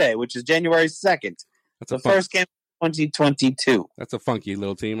Sunday, which is January 2nd. That's the first game of 2022. That's a funky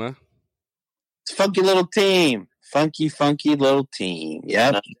little team, huh? It's a funky little team. Funky little team.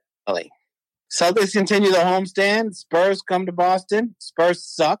 Yep. Celtics continue the homestand. Spurs come to Boston. Spurs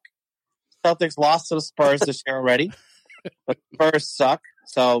suck. Celtics lost to the Spurs this year already. But Spurs suck.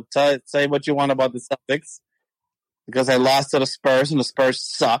 So say what you want about the Celtics. Because they lost to the Spurs and the Spurs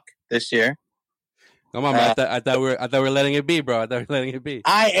suck this year. Come on, man. I thought we were letting it be, bro. I thought we were letting it be.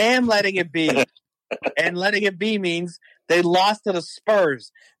 I am letting it be. And letting it be means they lost to the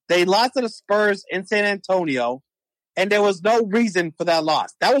Spurs. They lost to the Spurs in San Antonio. And there was no reason for that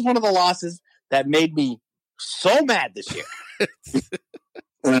loss. That was one of the losses that made me so mad this year.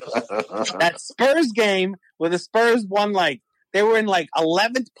 That Spurs game where the Spurs won they were in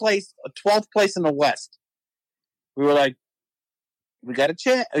 11th place or 12th place in the West. We were like, we got a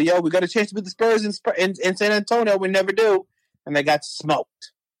chance. We got a chance to beat the Spurs in San Antonio. We never do. And they got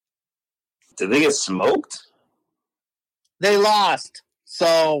smoked. Did they get smoked? They lost.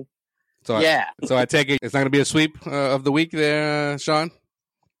 So yeah. So I take it it's not going to be a sweep of the week there, Sean?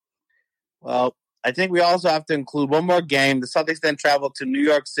 Well, I think we also have to include one more game. The Celtics then travel to New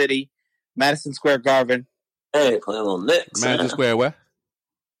York City, Madison Square Garden. Hey, playing a little Knicks. Madison Square, where?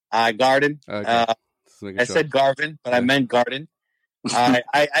 Garden. Okay. I said Garvin, but I meant Garden.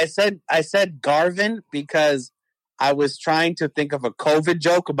 I said Garvin because I was trying to think of a COVID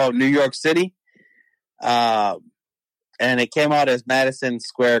joke about New York City, and it came out as Madison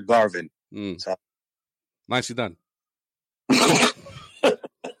Square Garden. So Nicely done.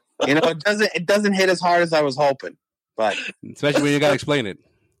 It doesn't hit as hard as I was hoping, but especially when you got to explain it.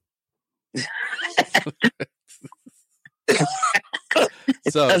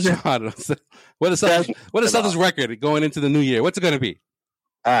 So, Sean, what is Celtics record going into the new year? What's it going to be?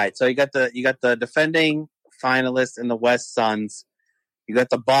 All right, so you got the defending finalists in the West Suns. You got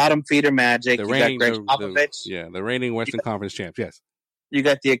the bottom feeder Magic. The reigning Western Conference champs. Yes. You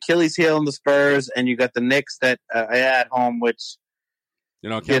got the Achilles heel in the Spurs, and you got the Knicks that at home, which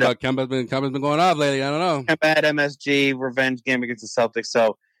Kemba's been going off lately. I don't know. Kemba had MSG revenge game against the Celtics.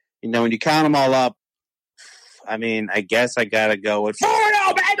 So when you count them all up, I mean, I guess I gotta go with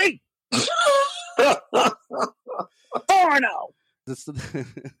 4-0, baby. 4-0.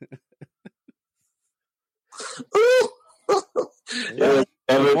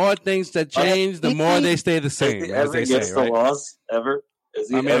 The more things that change, the more they stay the same. As they say, right? Loss ever?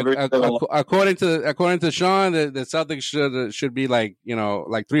 According to Sean, the Celtics should be like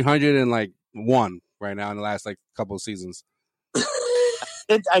 301 right now in the last couple of seasons.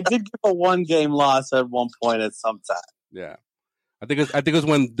 I did give a 1-game loss at one point at some time. Yeah, I think it was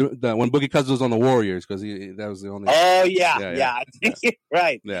when Boogie Cousins was on the Warriors because that was the only. Oh yeah. I think you're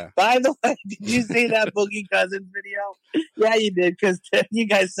right. Yeah. By the way, did you see that Boogie Cousins video? Yeah, you did because you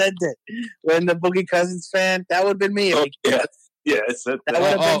guys sent it. When the Boogie Cousins fan, that would have been me. Yeah, I said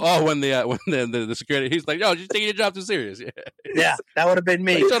that. When the security, he's like, "Yo, you taking your job too serious?" Yeah, that would have been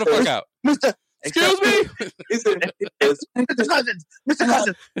me. Shut the fuck out, Mister. Excuse me, Mr. Cousins.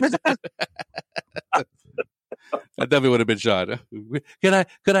 I definitely would have been shot. Can I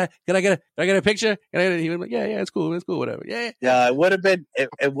get a picture? He was like, yeah, it's cool, whatever. Yeah. It would have been.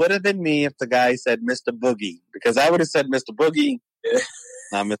 It would have been me if the guy said Mr. Boogie, because I would have said Mr. Boogie.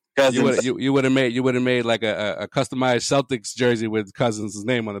 Not Mr. Cousins. You would have made like a customized Celtics jersey with Cousins'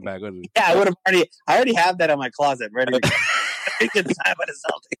 name on the back, wouldn't you? Yeah, I would have I already have that in my closet ready to go. It's signed by the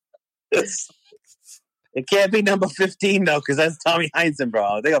Celtics. It can't be number 15 though, because that's Tommy Heinsohn,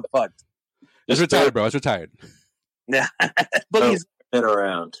 bro. They got fucked. It's retired, bro. It's retired. Yeah, Boogie's been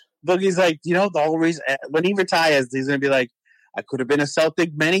around. Boogie's like, the whole reason when he retires, he's gonna be like, I could have been a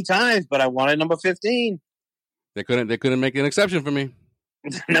Celtic many times, but I wanted number 15. They couldn't make an exception for me.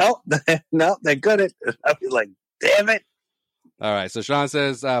 No, they couldn't. I'd be like, damn it. All right, so Sean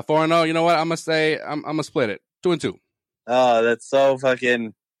says 4-0. You know what? I'm gonna say I'm gonna split it 2-2. Oh, that's so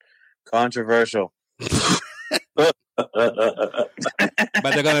fucking controversial. But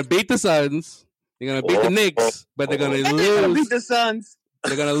they're gonna beat the Suns. They're gonna beat the Knicks, but they're gonna lose. Beat the Suns.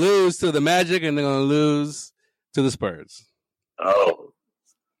 They're gonna lose to the Magic, and they're gonna lose to the Spurs. Oh,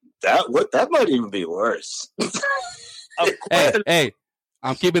 that might even be worse. Hey,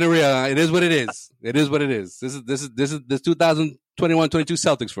 I'm keeping it real. It is what it is. It is what it is. This is 2021-22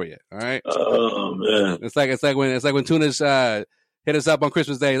 Celtics for you. All right. Oh man, it's like when Tunis hit us up on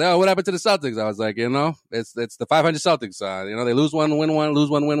Christmas Day. Oh, what happened to the Celtics? I was like, it's the 500 Celtics. They lose one, win one,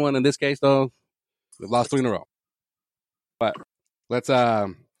 lose one, win one. In this case, though, we've lost 3 in a row. But let's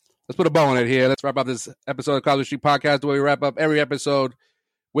put a bow on it here. Let's wrap up this episode of College Street Podcast, where we wrap up every episode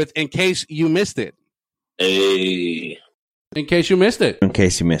with "In Case You Missed It." Hey. In case you missed it. In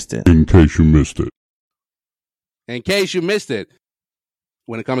case you missed it. In case you missed it. In case you missed it.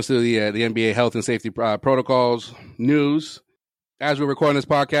 When it comes to the NBA health and safety protocols news, as we're recording this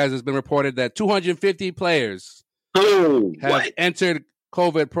podcast, it's been reported that 250 players have entered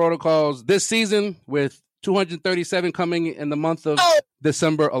COVID protocols this season, with 237 coming in the month of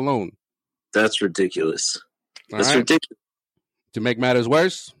December alone. That's ridiculous. That's ridiculous. To make matters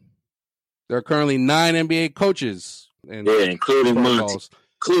worse, there are currently 9 NBA coaches. Including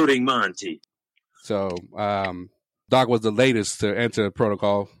Monty. So, Doc was the latest to enter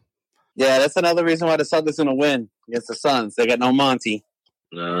protocol. Yeah, that's another reason why the Celtics going to win against the Suns. They got no Monty.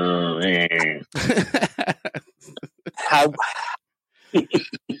 No, man. I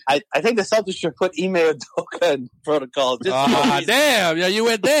think the Celtics should put Ime Udoka in protocol. Damn. Yeah, you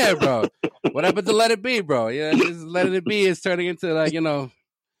went there, bro. What happened to let it be, bro? Yeah, just letting it be is turning into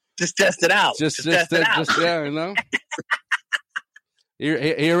just test it out. Just test it out.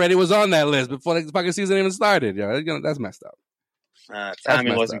 He already was on that list before the fucking season even started. That's messed up.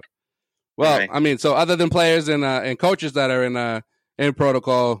 Timing wasn't. Well, I mean, so other than players and coaches that are in in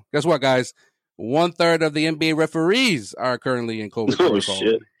protocol. Guess what, guys? 1/3 of the NBA referees are currently in COVID protocol.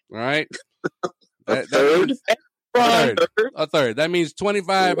 Shit. All right. A third? A third. That means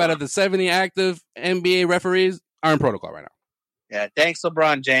 25 out of the 70 active NBA referees are in protocol right now. Yeah, thanks,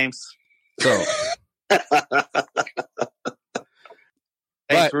 LeBron James. So,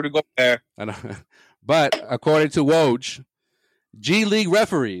 Thanks, Rudy Gobert. but according to Woj, G League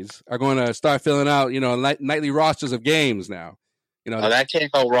referees are going to start filling out, nightly rosters of games now. That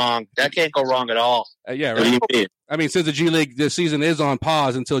can't go wrong. That can't go wrong at all. Yeah, right. I mean, since the G League, the season is on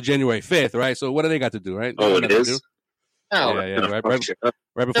pause until January 5th, right? So what do they got to do, right? Oh, it is. Yeah.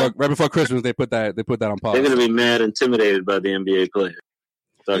 Right before Christmas, they put that on pause. They're going to be mad, intimidated by the NBA players.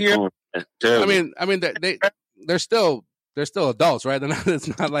 I mean, they're still adults, right?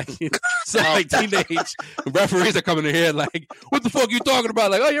 It's not like teenage referees are coming in here like, what the fuck are you talking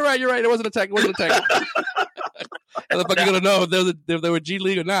about? Like, oh, you're right. It wasn't a tech. How the fuck are you gonna know if they were G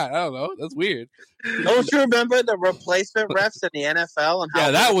League or not? I don't know. That's weird. Don't you remember the replacement refs in the NFL? And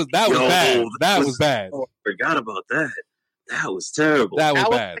how that was bad. That was bad. Oh, I forgot about that. That was terrible. That was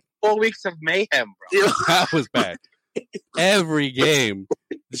bad. Like 4 weeks of mayhem, bro. That was bad. Every game,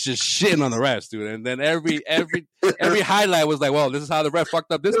 it's just shitting on the refs, dude. And then every highlight was like, well, this is how the ref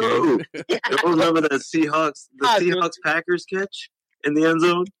fucked up this game. You remember the Seahawks Packers catch in the end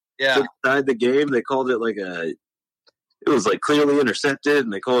zone? Yeah. Inside the game, they called it it was like clearly intercepted,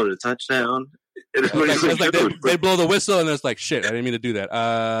 and they called it a touchdown. They blow the whistle, and it's like, shit, I didn't mean to do that.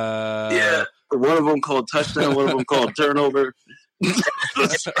 Yeah. One of them called touchdown, one of them called turnover.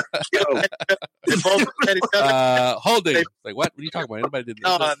 Holding. Like, what? What are you talking about? Anybody did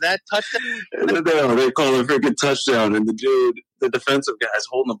this? That touchdown. And then they call it a freaking touchdown, and the defensive guy's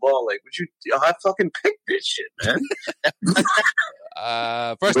holding the ball like, I fucking picked this shit, man.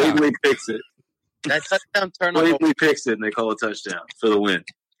 First time. Blatantly picks it. That touchdown turnover. Blatantly picks it, and they call a touchdown for the win.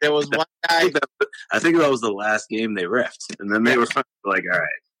 There was one guy. I think that was the last game they reffed, and then they were like, all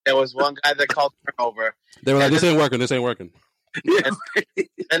right. There was one guy that called turnover. They were like, this ain't working. Yeah.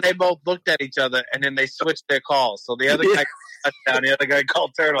 And they both looked at each other, and then they switched their calls. So the other guy called touchdown, the other guy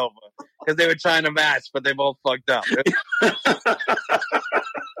called turnover because they were trying to match, but they both fucked up.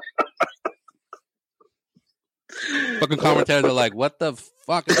 Fucking commentators are like, what the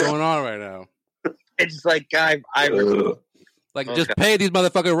fuck is going on right now? It's just like, guy, just pay these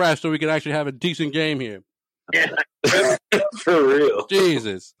motherfucking refs so we can actually have a decent game here. Yeah. For real.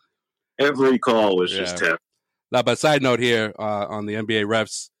 Jesus. Every call was just terrible. Now, but side note here on the NBA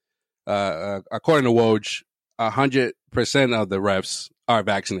refs, according to Woj, 100% of the refs are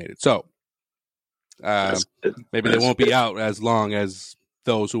vaccinated. So maybe they won't be out as long as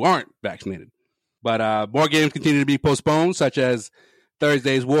those who aren't vaccinated. But more games continue to be postponed, such as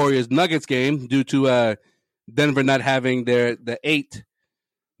Thursday's Warriors-Nuggets game due to Denver not having the 8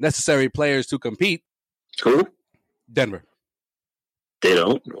 necessary players to compete. Who? Denver. They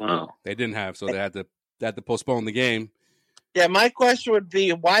don't? Wow. They didn't have, so they had to postpone the game. Yeah, my question would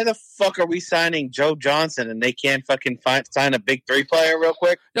be, why the fuck are we signing Joe Johnson and they can't fucking sign a big 3 player real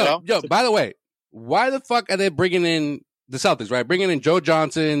quick? Yo, by the way, why the fuck are they bringing in the Celtics, right? Bringing in Joe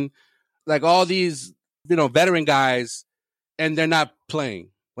Johnson, like all these, veteran guys, and they're not playing.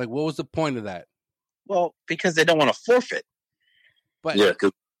 Like, what was the point of that? Well, because they don't want to forfeit. But yeah,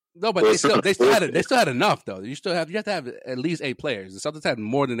 but they still had enough though. You have to have at least 8 players. The Celtics had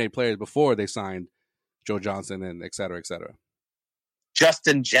more than 8 players before they signed Joe Johnson and et cetera, et cetera.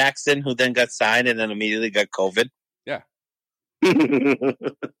 Justin Jackson, who then got signed and then immediately got COVID. Yeah.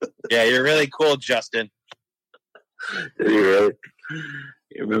 Yeah, you're really cool, Justin. You really?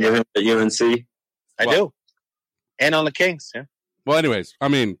 You remember him at UNC? I do. And on the Kings, yeah. Well, anyways, I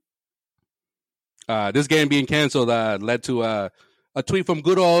mean, this game being canceled led to a tweet from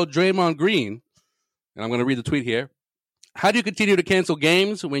good old Draymond Green. And I'm going to read the tweet here. How do you continue to cancel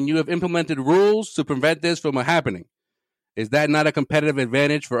games when you have implemented rules to prevent this from happening? Is that not a competitive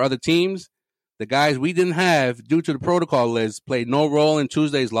advantage for other teams? The guys we didn't have due to the protocol list played no role in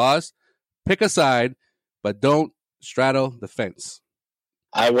Tuesday's loss. Pick a side, but don't straddle the fence.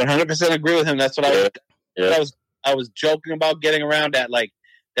 I 100% agree with him. That's what I was joking about getting around at. Like,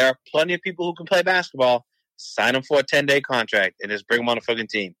 there are plenty of people who can play basketball. Sign them for a 10-day contract and just bring them on a fucking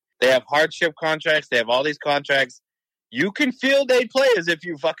team. They have hardship contracts. They have all these contracts. You can field 8 players if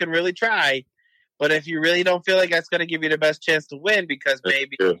you fucking really try. But if you really don't feel like that's going to give you the best chance to win because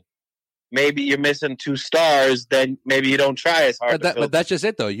maybe you're missing 2 stars, then maybe you don't try as hard. But that's just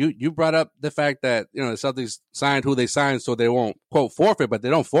it, though. You brought up the fact that the Celtics signed who they signed, so they won't quote forfeit, but they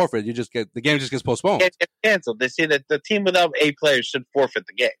don't forfeit. The game just gets postponed. It gets canceled. They say that the team without 8 players should forfeit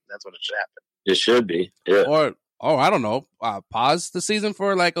the game. That's what it should happen. It should be, yeah. Oh, I don't know. Pause the season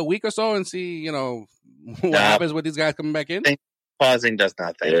for like a week or so and see, what happens with these guys coming back in. Pausing does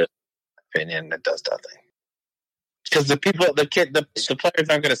nothing. Yeah. Opinion, it does nothing. Because the players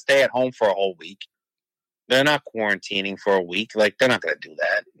aren't going to stay at home for a whole week. They're not quarantining for a week. Like, they're not going to do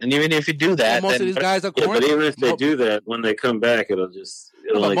that. And even if you do that, most of these guys are Yeah, quarantined. but even if they do that, when they come back,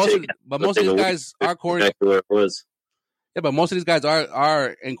 But most of these guys are quarantined. back to where it was. Yeah, but most of these guys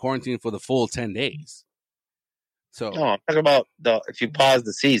are in quarantine for the full 10 days. So, no, I'm talking about if you pause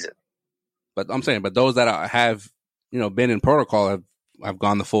the season. but I'm saying, those that have, been in protocol have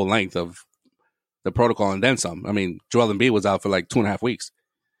gone the full length of the protocol and then some. I mean, Joel Embiid was out for like 2.5 weeks,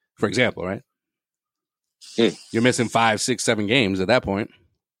 for example, right? You're missing 5, 6, 7 games at that point.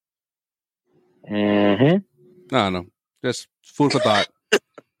 Mm-hmm. No. Just food for thought.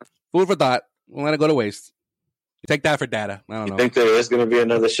 Food for thought. We'll let it go to waste. Take that for data. I don't know. You think there is going to be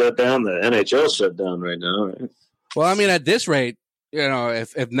another shutdown? The NHL shut down right now, right? Well, I mean, at this rate,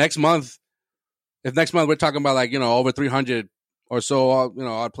 if next month we're talking about like, over 300 or so,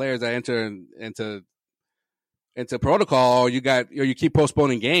 our players that enter into protocol, or you keep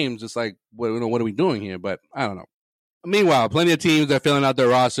postponing games, it's like, what are we doing here? But I don't know. Meanwhile, plenty of teams are filling out their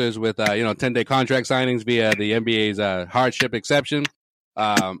rosters with 10-day contract signings via the NBA's hardship exception.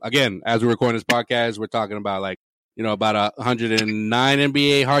 Again, as we record this podcast, we're talking about like about 109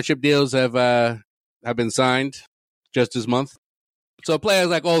 NBA hardship deals have been signed just this month. So players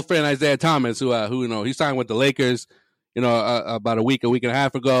like old friend Isaiah Thomas, who he signed with the Lakers, about a week and a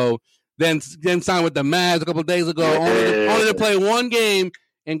half ago, then signed with the Mavs a couple of days ago, only to play one game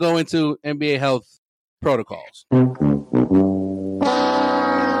and go into NBA health protocols.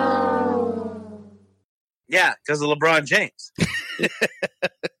 Yeah, because of LeBron James.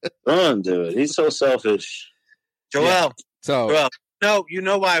 LeBron, dude, he's so selfish. Joel. Yeah. So, no, you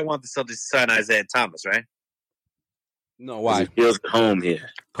know why I want the Celtics to sign Isaiah Thomas, right? No, why? He feels at home here.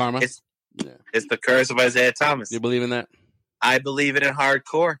 Karma? It's the curse of Isaiah Thomas. You believe in that? I believe it in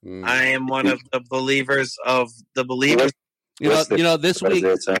hardcore. I am one of the believers of the believers.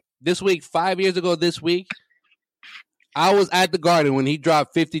 This week, 5 years ago this week, I was at the Garden when he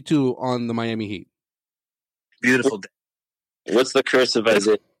dropped 52 on the Miami Heat. Beautiful day. What's the curse of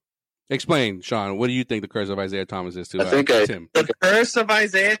Isaiah? Explain, Sean. What do you think the curse of Isaiah Thomas is to Tim? The curse of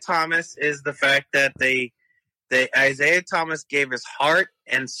Isaiah Thomas is the fact that Isaiah Thomas gave his heart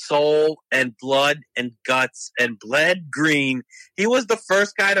and soul and blood and guts and bled green. He was the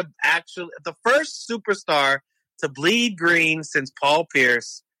first guy the first superstar to bleed green since Paul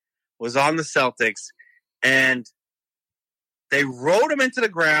Pierce was on the Celtics. And they rode him into the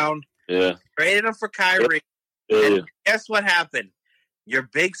ground, traded him for Kyrie. And guess what happened? Your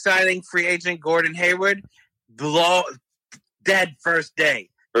Big free agent Gordon Hayward, dead first day.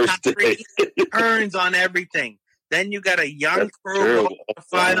 Kyrie turns on everything. Then you got a young crew in the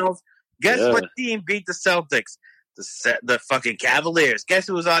finals. Guess what team beat the Celtics? The fucking Cavaliers. Guess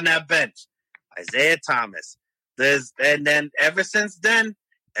who was on that bench? Isaiah Thomas. And then ever since then,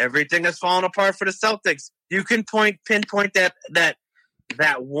 everything has fallen apart for the Celtics. You can pinpoint that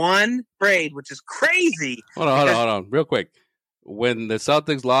one trade, which is crazy. Hold on, real quick. When the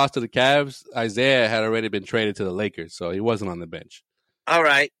Celtics lost to the Cavs, Isaiah had already been traded to the Lakers, so he wasn't on the bench. All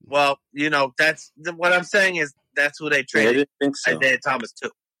right. Well, that's what I'm saying is that's who they traded. I didn't think so. Isaiah Thomas too.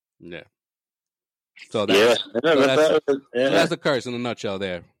 Yeah. So that's the curse in a nutshell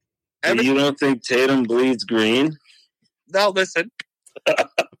there. You don't think Tatum bleeds green? No, listen.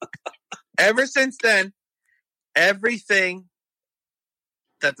 Ever since then, everything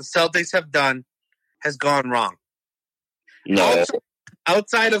that the Celtics have done has gone wrong. No.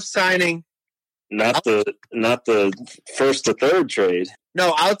 Outside of signing, not the first to third trade.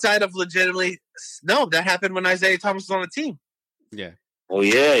 No, outside of that happened when Isaiah Thomas was on the team. Yeah. Oh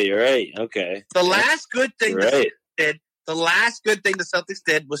yeah, you're right. Okay. The last good thing the Celtics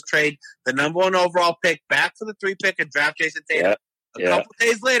did was trade the number 1 overall pick back for the 3 pick and draft Jason Tatum. A couple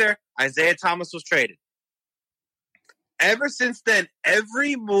days later, Isaiah Thomas was traded. Ever since then,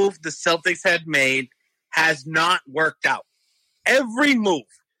 every move the Celtics had made has not worked out. Every move.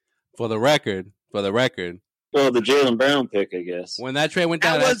 For the record. Well, the Jaylen Brown pick, I guess. When that trade went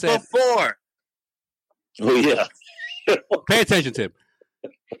down, that was before. Oh yeah. Pay attention, Tim.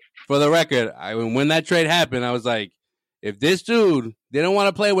 For the record, when that trade happened, I was like, if this dude didn't want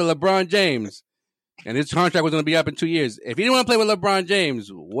to play with LeBron James, and his contract was going to be up in 2 years, if he didn't want to play with LeBron James,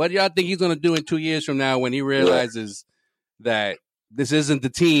 what do y'all think he's going to do in 2 years from now when he realizes that this isn't the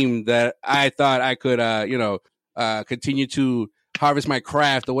team that I thought I could, continue to harvest my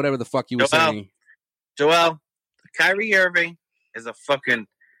craft or whatever the fuck you were saying? Joel, Kyrie Irving is a fucking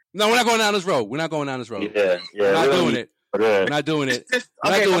No, we're not going down this road. We're not going down this road. Yeah. We're not doing it. We're not doing it.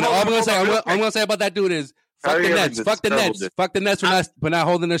 We're not doing it. All I'm gonna say about that dude is fuck the Nets. Fuck the Nets. Fuck the Nets for not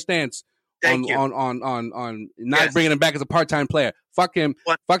holding their stance on not bringing him back as a part-time player. Fuck him.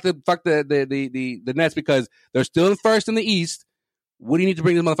 Fuck the Nets because they're still in first in the East. What do you need to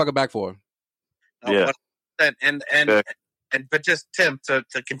bring this motherfucker back for? Yeah. But just Tim, to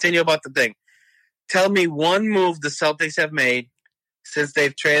continue about the thing, tell me one move the Celtics have made since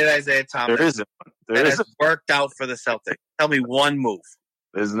they've traded Isaiah Thomas that has worked out for the Celtics. Tell me one move.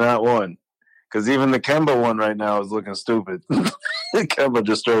 There's not one. Because even the Kemba one right now is looking stupid. Kemba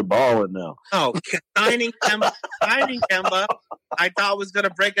just started balling now. Oh, signing Kemba, I thought was going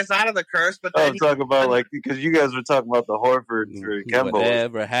to break us out of the curse. But then I'm talking about because you guys were talking about the Horford for Kemba.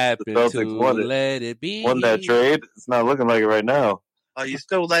 Whatever happened to let it be? Won that trade. It's not looking like it right now. Oh, you're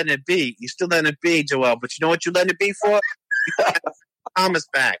still letting it be. You're still letting it be, Joel. But you know what you're letting it be for? You have Thomas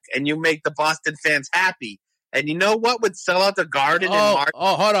back, and you make the Boston fans happy. And you know what would sell out the Garden in March?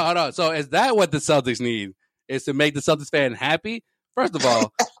 Oh, hold on. So is that what the Celtics need? Is to make the Celtics fan happy? First of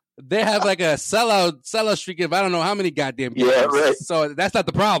all, they have like a sellout streak of I don't know how many goddamn games. Yeah, right. So that's not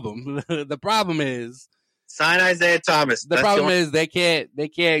the problem. The problem is sign Isaiah Thomas. The problem is they can't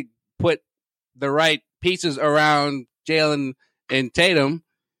put the right pieces around Jalen and Tatum,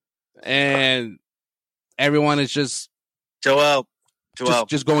 and everyone is just Joel,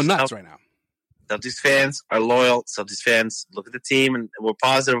 just going nuts right now. Celtics fans are loyal. Celtics fans look at the team and we're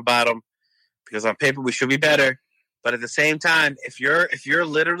positive about them because on paper we should be better. But at the same time, if you're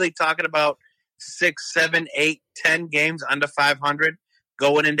literally talking about 6, 7, 8, 10 games under 500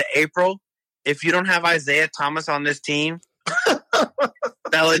 going into April, if you don't have Isaiah Thomas on this team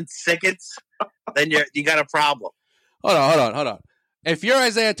selling tickets, then you got a problem. Hold on. If you're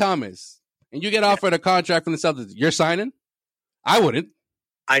Isaiah Thomas and you get offered a contract from the Celtics, you're signing? I wouldn't.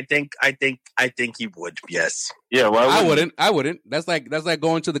 I think he would. Yes. Yeah. Why I wouldn't. That's like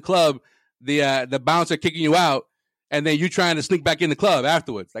going to the club, the bouncer kicking you out, and then you trying to sneak back in the club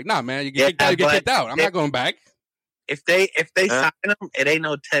afterwards. Like, nah, man, you get kicked out. You get kicked out. I'm not going back. If they sign him, it ain't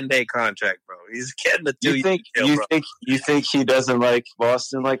no 10-day contract, bro. He's getting the 2 years. You think he doesn't like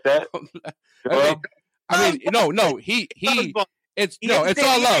Boston like that? I mean, no. He. It's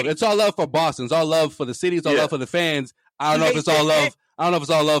all love. It's all love for Boston. It's all love for the city. It's all love for the fans. I don't know if it's all love. I don't know if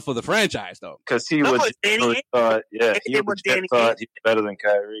it's all love for the franchise though. Because he thought he was better than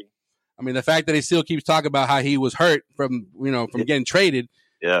Kyrie. I mean, the fact that he still keeps talking about how he was hurt from getting traded.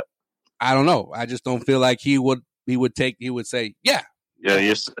 Yeah. I don't know. I just don't feel like he would say, yeah.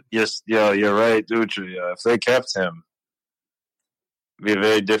 Yeah, you're right, dude. Yeah, if they kept him, it'd be a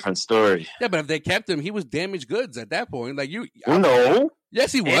very different story. Yeah, but if they kept him, he was damaged goods at that point. Like no.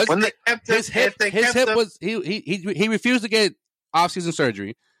 Yes, he was. His hip was he refused to get off-season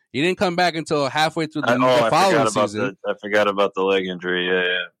surgery. He didn't come back until halfway through the following season. I forgot about the leg injury.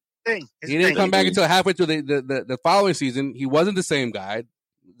 Yeah. He didn't come back until halfway through the following season. He wasn't the same guy.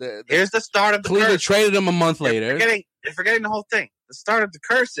 Here's the start of the Cleveland curse. traded him a month later. You're forgetting the whole thing. The start of the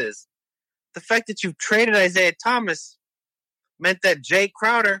curse is the fact that you traded Isaiah Thomas meant that Jay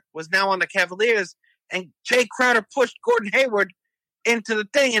Crowder was now on the Cavaliers, and Jay Crowder pushed Gordon Hayward into the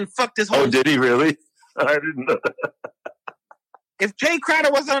thing and fucked his whole. Oh, did he really? I didn't know. If Jay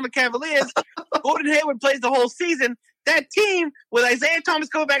Crowder wasn't on the Cavaliers, Gordon Hayward plays the whole season. That team, with Isaiah Thomas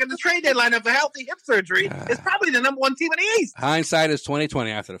coming back at the trade deadline after healthy hip surgery, is probably the number 1 team in the East. Hindsight is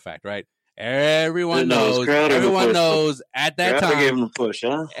 20/20 after the fact, right? Everyone knows. Everyone knows at that time. Gave him a push,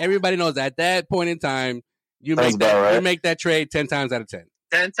 huh? Everybody knows at that point in time, you make that trade 10 times out of 10.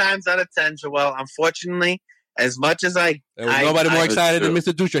 10 times out of 10, Joel. Unfortunately, as much as there was nobody more excited than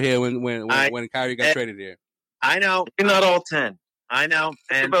Mr. Dutra here when Kyrie got traded here. I know. You're not all 10. I know.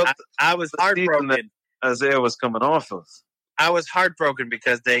 And I was heartbroken. Isaiah was coming off of. I was heartbroken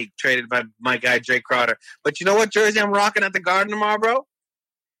because they traded my guy, Jay Crowder. But you know what jersey I'm rocking at the Garden tomorrow, bro?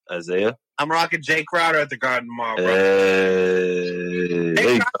 Isaiah? I'm rocking Jay Crowder at the Garden tomorrow, bro.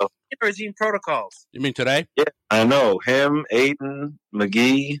 There you go. Regime protocols. You mean today? Yeah, I know. Him, Aiden,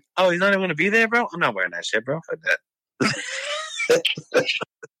 McGee. Oh, he's not even going to be there, bro? I'm not wearing that shit, bro. Fuck that.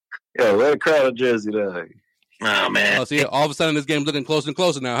 Yeah, wear a Crowder jersey, though. Oh, man. Oh, see, all of a sudden this game's looking closer and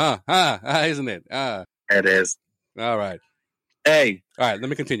closer now, huh? Isn't it? It is. All right. Hey. All right, let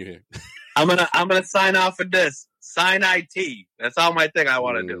me continue here. I'm gonna sign off for this. Sign IT. That's all my thing I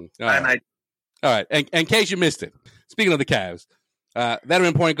want to do. Sign IT. All right. And in case you missed it, speaking of the Cavs,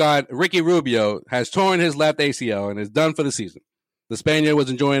 veteran point guard Ricky Rubio has torn his left ACL and is done for the season. The Spaniard was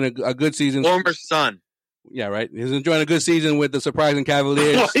enjoying a good season. Former son. Yeah, right. He's enjoying a good season with the surprising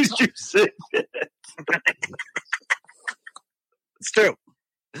Cavaliers. Why did you say that? It's true.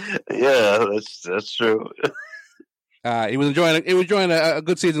 Yeah, that's true. He was enjoying a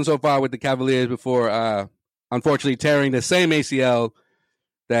good season so far with the Cavaliers before, unfortunately, tearing the same ACL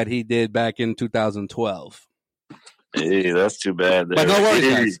that he did back in 2012. Hey, that's too bad. But no worries,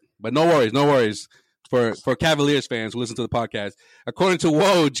 guys. But no worries for Cavaliers fans who listen to the podcast. According to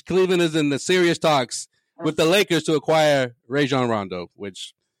Woj, Cleveland is in the serious talks with the Lakers to acquire Rajon Rondo,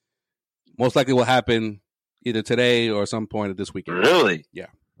 which most likely will happen either today or some point of this weekend. Really? Yeah.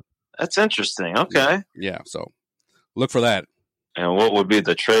 That's interesting. Okay. Yeah. So look for that. And what would be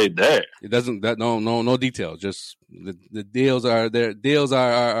the trade there? It doesn't. No details. Just the deals are there. Deals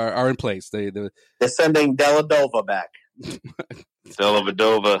are in place. They're sending Dellavedova back.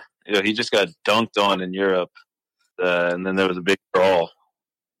 Dellavedova, he just got dunked on in Europe, and then there was a big brawl.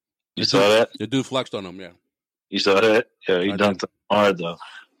 You saw that? The dude flexed on him. Yeah. You saw that? Yeah, he dunked him hard though.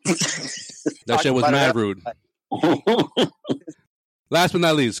 That shit was mad rude. Last but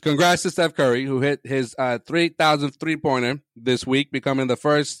not least, congrats to Steph Curry, who hit his 3,000th three-pointer this week, becoming the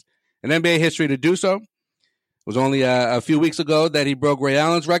first in NBA history to do so. It was only a few weeks ago that he broke Ray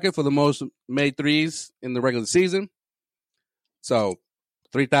Allen's record for the most made threes in the regular season. So,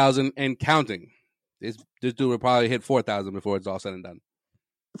 3,000 and counting. This dude will probably hit 4,000 before it's all said and done.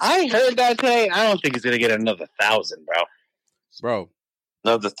 I heard that today. I don't think he's going to get another 1,000, Bro.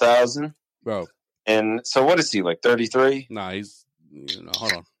 Another 1,000? Bro. And so what is he, like 33? Nah, he's...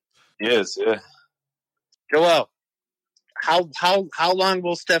 hold on. Yes, yeah. Joel, how long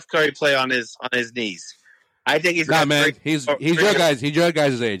will Steph Curry play on his knees? I think he's not man. He's your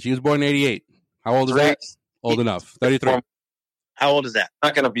guys' age. He was born in '88. How old is that? Old enough. 33. How old is that?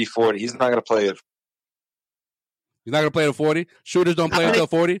 Not going to be 40. He's not going to play it. He's not going to play at 40. Shooters don't play until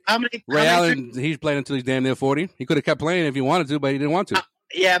 40. Ray Allen, he's playing until he's damn near 40. He could have kept playing if he wanted to, but he didn't want to.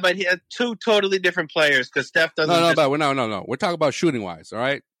 Yeah, but he had two totally different players because Steph doesn't. No. We're talking about shooting wise. All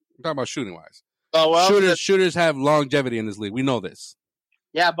right, we're talking about shooting wise. Oh well, shooters have longevity in this league. We know this.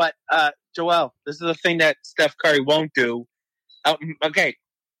 Yeah, but Joel, this is the thing that Steph Curry won't do. Okay,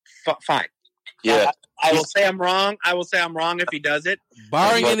 fine. Yeah, I will say I'm wrong. I will say I'm wrong if he does it,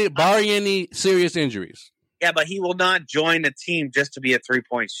 barring any serious injuries. Yeah, but he will not join a team just to be a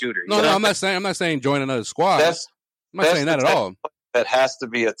 3-point shooter. No, I'm not saying join another squad. I'm not saying that at all. That has to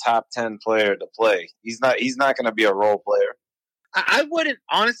be a top 10 player to play. He's not going to be a role player. I wouldn't,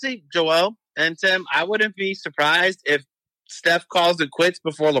 honestly, Joel and Tim, I wouldn't be surprised if Steph calls it quits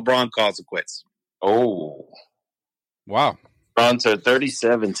before LeBron calls it quits. Oh. Wow. LeBron turned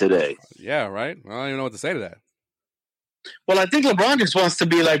 37 today. Yeah, right? I don't even know what to say to that. Well, I think LeBron just wants to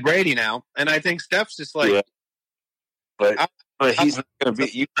be like Brady now, and I think Steph's just like... Yeah. But he's not going to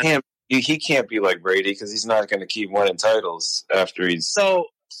be... He can't be like Brady because he's not going to keep winning titles after he's... So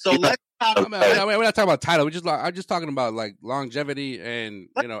let's talk about... We're not talking about title. I'm just talking about like longevity and,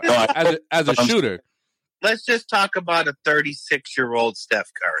 as a shooter. Let's just talk about a 36-year-old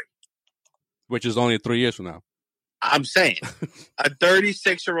Steph Curry. Which is only 3 years from now. I'm saying. A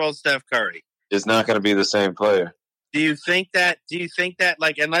 36-year-old Steph Curry. Is not going to be the same player. Do you think that,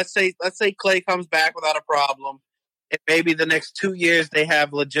 like, and let's say Clay comes back without a problem, and maybe the next 2 years they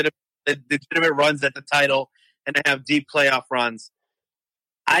have legitimate runs at the title and they have deep playoff runs.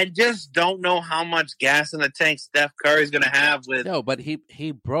 I just don't know how much gas in the tank Steph Curry's going to have with. No, but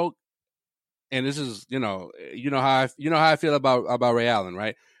he broke, and this is how I feel about Ray Allen,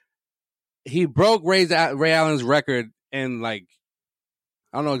 right? He broke Ray Allen's record in like,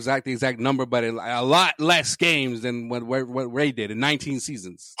 I don't know the exact number, but a lot less games than what Ray did in 19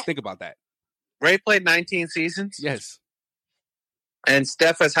 seasons. Think about that. Ray played 19 seasons? Yes. And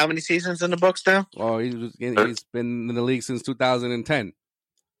Steph has how many seasons in the books now? Well, he's been in the league since 2010.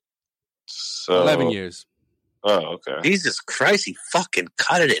 So 11 years. Oh, okay. Jesus Christ, he fucking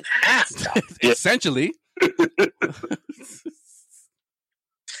cut it in half. Essentially. All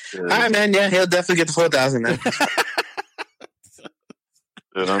right, man. Yeah, he'll definitely get the 4,000 then.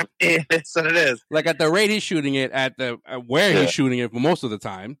 Yeah, that's what it is. Like at the rate he's shooting it, at the where he's shooting it for most of the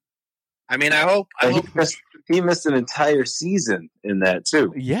time. I mean, I hope he missed an entire season in that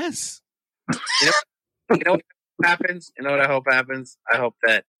too. Yes. You know what happens? You know what I hope happens? I hope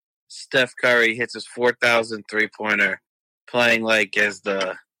that Steph Curry hits his 4,000 3-pointer, playing like as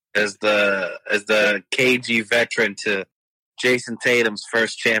the KG veteran to Jason Tatum's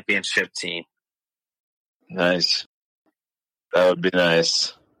first championship team. Nice. That would be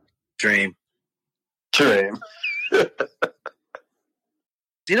nice. Dream.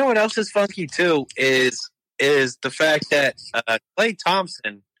 You know what else is funky too is the fact that Klay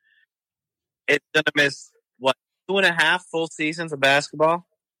Thompson is going to miss 2.5 full seasons of basketball.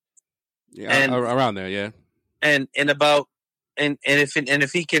 Yeah, and, around there, yeah. And in about and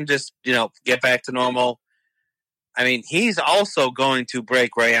if he can just get back to normal, I mean, he's also going to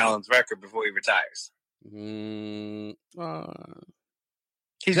break Ray Allen's record before he retires.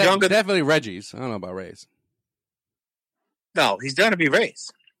 He's younger. Definitely Reggie's. I don't know about Ray's. No, he's going to be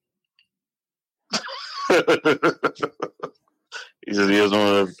Ray's. He says he doesn't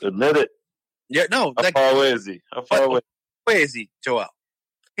want to admit it. Yeah, no. How far away is he? How far away? Where is he, Joel?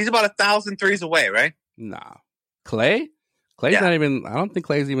 He's about 1,000 threes away, right? Nah. Clay's not even. I don't think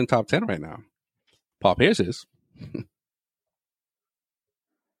Clay's even top 10 right now. Paul Pierce is.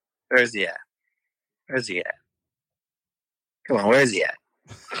 Where's he at? Come on, where is he at?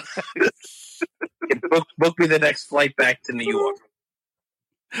 book me the next flight back to New York.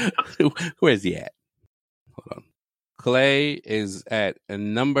 Where's he at? Hold on. Clay is at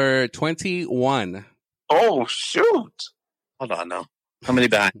number 21. Oh, shoot. Hold on, no. How many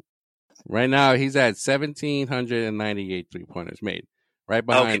back? Right now, he's at 1,798 3-pointers made. Right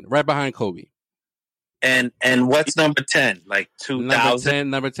behind Kobe. And what's number 10? Like 2,000?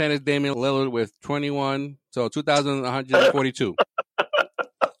 Number 10 is Damian Lillard with 21. So 2,142.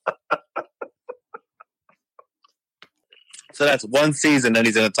 So that's one season that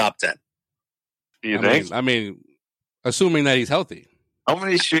he's in the top 10. Do you think? I mean, assuming that he's healthy. How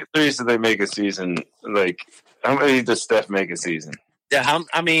many shoot threes do they make a season? Like, how many does Steph make a season? Yeah,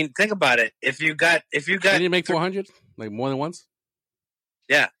 I mean, think about it. If you got, did he make 400? Like more than once?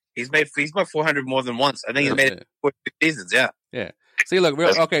 Yeah, he's made 400 more than once. I think he's made it 4 seasons. Yeah. Yeah. See, look,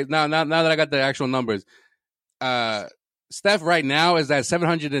 okay. Now that I got the actual numbers, Steph right now is at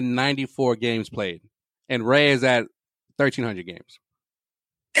 794 games played, and Ray is at 1,300 games.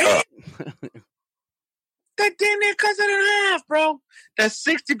 That damn near cuts it in half, bro. That's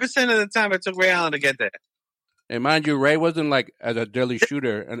 60% of the time it took Ray Allen to get there. And mind you, Ray wasn't like as a deadly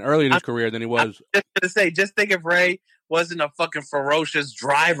shooter and early in his career than he was. I'm just gonna say, just think if Ray wasn't a fucking ferocious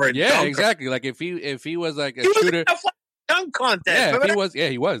driver. And yeah, dunker. Exactly. Like if he was like a he shooter, was in a dunk contest. Yeah, if he was. Yeah,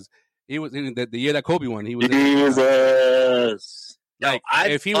 he was. He was in the year that Kobe won. He was. Jesus. Like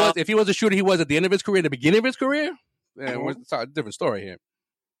if he was a shooter, he was at the end of his career, the beginning of his career. Yeah, it's a different story here.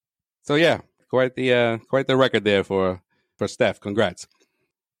 So yeah, quite the record there for Steph. Congrats.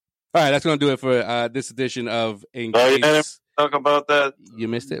 All right, that's gonna do it for this edition of In Case. You didn't talk about that. You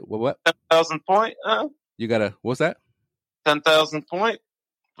missed it. What? 10,000 point? You gotta. What's that? 10,000 point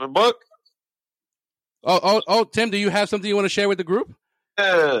for book. Oh, Tim, do you have something you want to share with the group?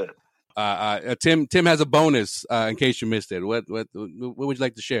 Yeah. Tim has a bonus in case you missed it. What would you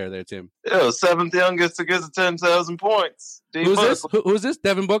like to share there, Tim? Yeah, seventh youngest to get to 10,000 points. Who's this? Who's this?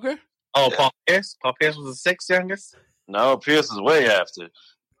 Devin Booker? Oh, yeah. Paul Pierce. Paul Pierce was the sixth youngest. No, Pierce is way after.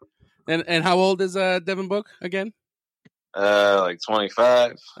 And how old is Devin Book again? Like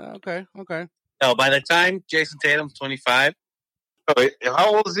 25. Okay. No, by the time Jason Tatum's 25. Oh, wait,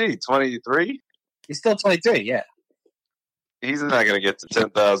 how old is he? 23? He's still 23. Yeah. He's not going to get to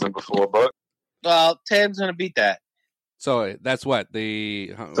 10,000 before Book. Well, Tatum's going to beat that. So that's what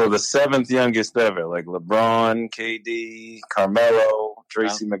So the seventh youngest ever, like LeBron, KD, Carmelo,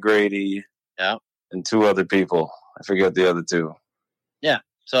 Tracy McGrady, and two other people. I forget the other two. Yeah.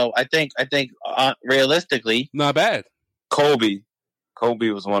 So I think realistically, not bad. Kobe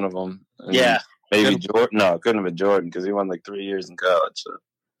was one of them. And maybe Jordan. No, it couldn't have been Jordan because he won like 3 years in college. So.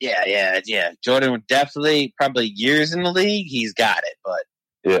 Yeah. Jordan would definitely, probably years in the league, he's got it. But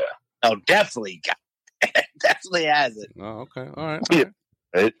definitely got it. Definitely has it. Oh, okay. All right. Yeah.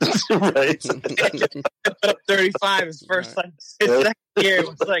 Right. 35 his first time. His second year, it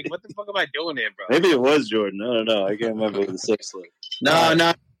was like, what the fuck am I doing here, bro? Maybe it was Jordan. I don't know. I can't remember the sixth one.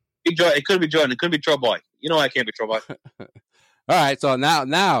 No. It could be Jordan. It could be Troy Boy. You know I can't be Troy Boy. All right. So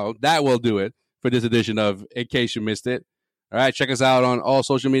now that will do it for this edition of In Case You Missed It. All right. Check us out on all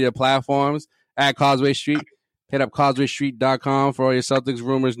social media platforms at Causeway Street. Hit up causewaystreet.com for all your Celtics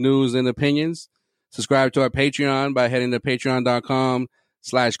rumors, news, and opinions. Subscribe to our Patreon by heading to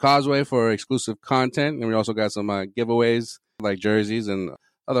patreon.com/Causeway for exclusive content. And we also got some giveaways like jerseys and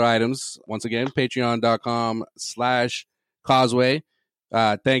other items. Once again, patreon.com/Causeway.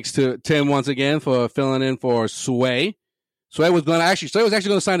 Thanks to Tim once again for filling in for Sway. Sway was actually going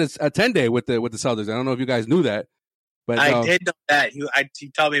to sign a 10-day with the Celtics. I don't know if you guys knew that. But I did know that. He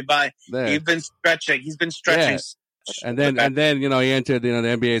told me about it. He's been stretching. Yeah. And then he entered the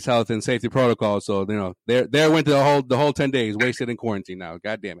NBA's health and safety protocol. So there went the whole 10 days wasted in quarantine. Now,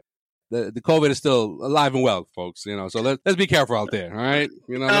 God damn it, the COVID is still alive and well, folks. So let's be careful out there. All right,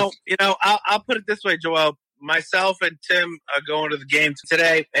 I'll put it this way, Joel. Myself and Tim are going to the game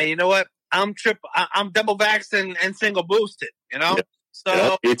today, and you know what? I'm double vaxxed and single boosted.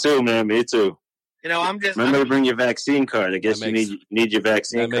 So me too, man. Me too. I'm just remember to bring your vaccine card. I guess That you need your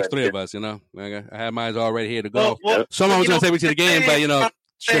vaccine That makes card. 3 of us, I had mine already here to go. Well, Someone was you going to know, take me to the game, but,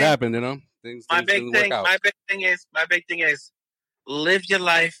 shit thing- happened, Things my didn't big work out. my big thing is live your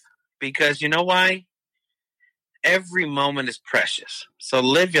life, because you know why? Every moment is precious. So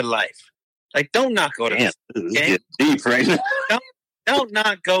live your life. Like, don't not go to Damn, the this is game. getting deep right now. Don't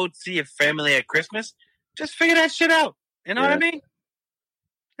not go see your family at Christmas. Just figure that shit out. You know what I mean?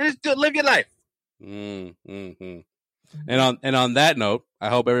 And just live your life. Mm-hmm. And on that note, I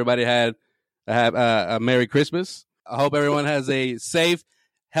hope everybody had a Merry Christmas. I hope everyone has a safe,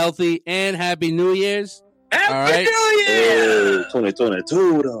 healthy, and Happy New Year's. Happy right. New Year!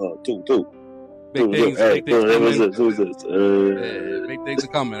 2022, dog. Big things Hey, coming. who's this? Big things are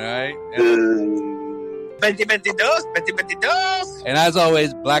coming, all right? And, 2022. and as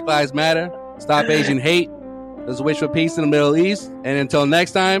always, Black Lives Matter. Stop Asian hate. Let's wish for peace in the Middle East. And until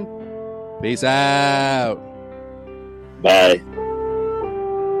next time, peace out. Bye.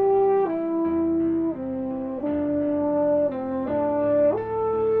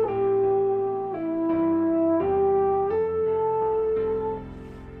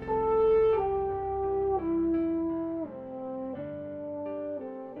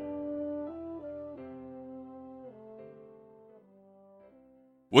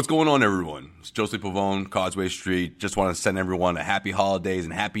 What's going on, everyone? It's Joseph Pavone, Causeway Street. Just want to send everyone a happy holidays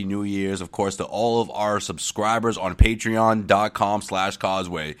and happy New Year's, of course, to all of our subscribers on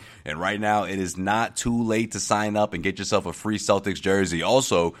patreon.com/Causeway. And right now, it is not too late to sign up and get yourself a free Celtics jersey.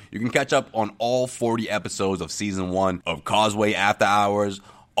 Also, you can catch up on all 40 episodes of Season 1 of Causeway After Hours,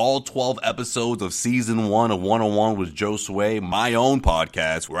 all 12 episodes of Season 1 of 101 with Joe Sway, my own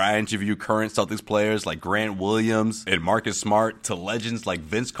podcast, where I interview current Celtics players like Grant Williams and Marcus Smart, to legends like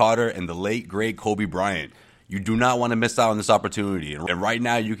Vince Carter and the late, great Kobe Bryant. You do not want to miss out on this opportunity. And right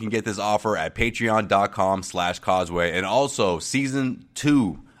now, you can get this offer at patreon.com/Causeway. And also, Season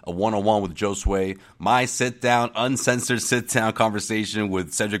 2 of 101 with Joe Sway, my sit-down, uncensored sit-down conversation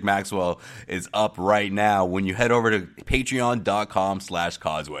with Cedric Maxwell is up right now when you head over to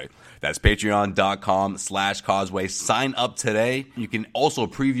patreon.com/Causeway. That's patreon.com/Causeway. Sign up today. You can also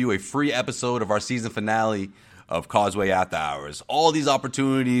preview a free episode of our season finale of Causeway After Hours. All these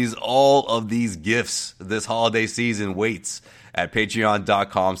opportunities, all of these gifts this holiday season waits at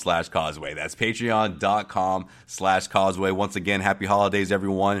patreon.com/Causeway. That's patreon.com/Causeway. Once again, happy holidays,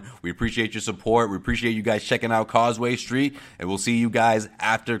 everyone. We appreciate your support. We appreciate you guys checking out Causeway Street, and we'll see you guys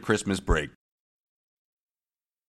after Christmas break.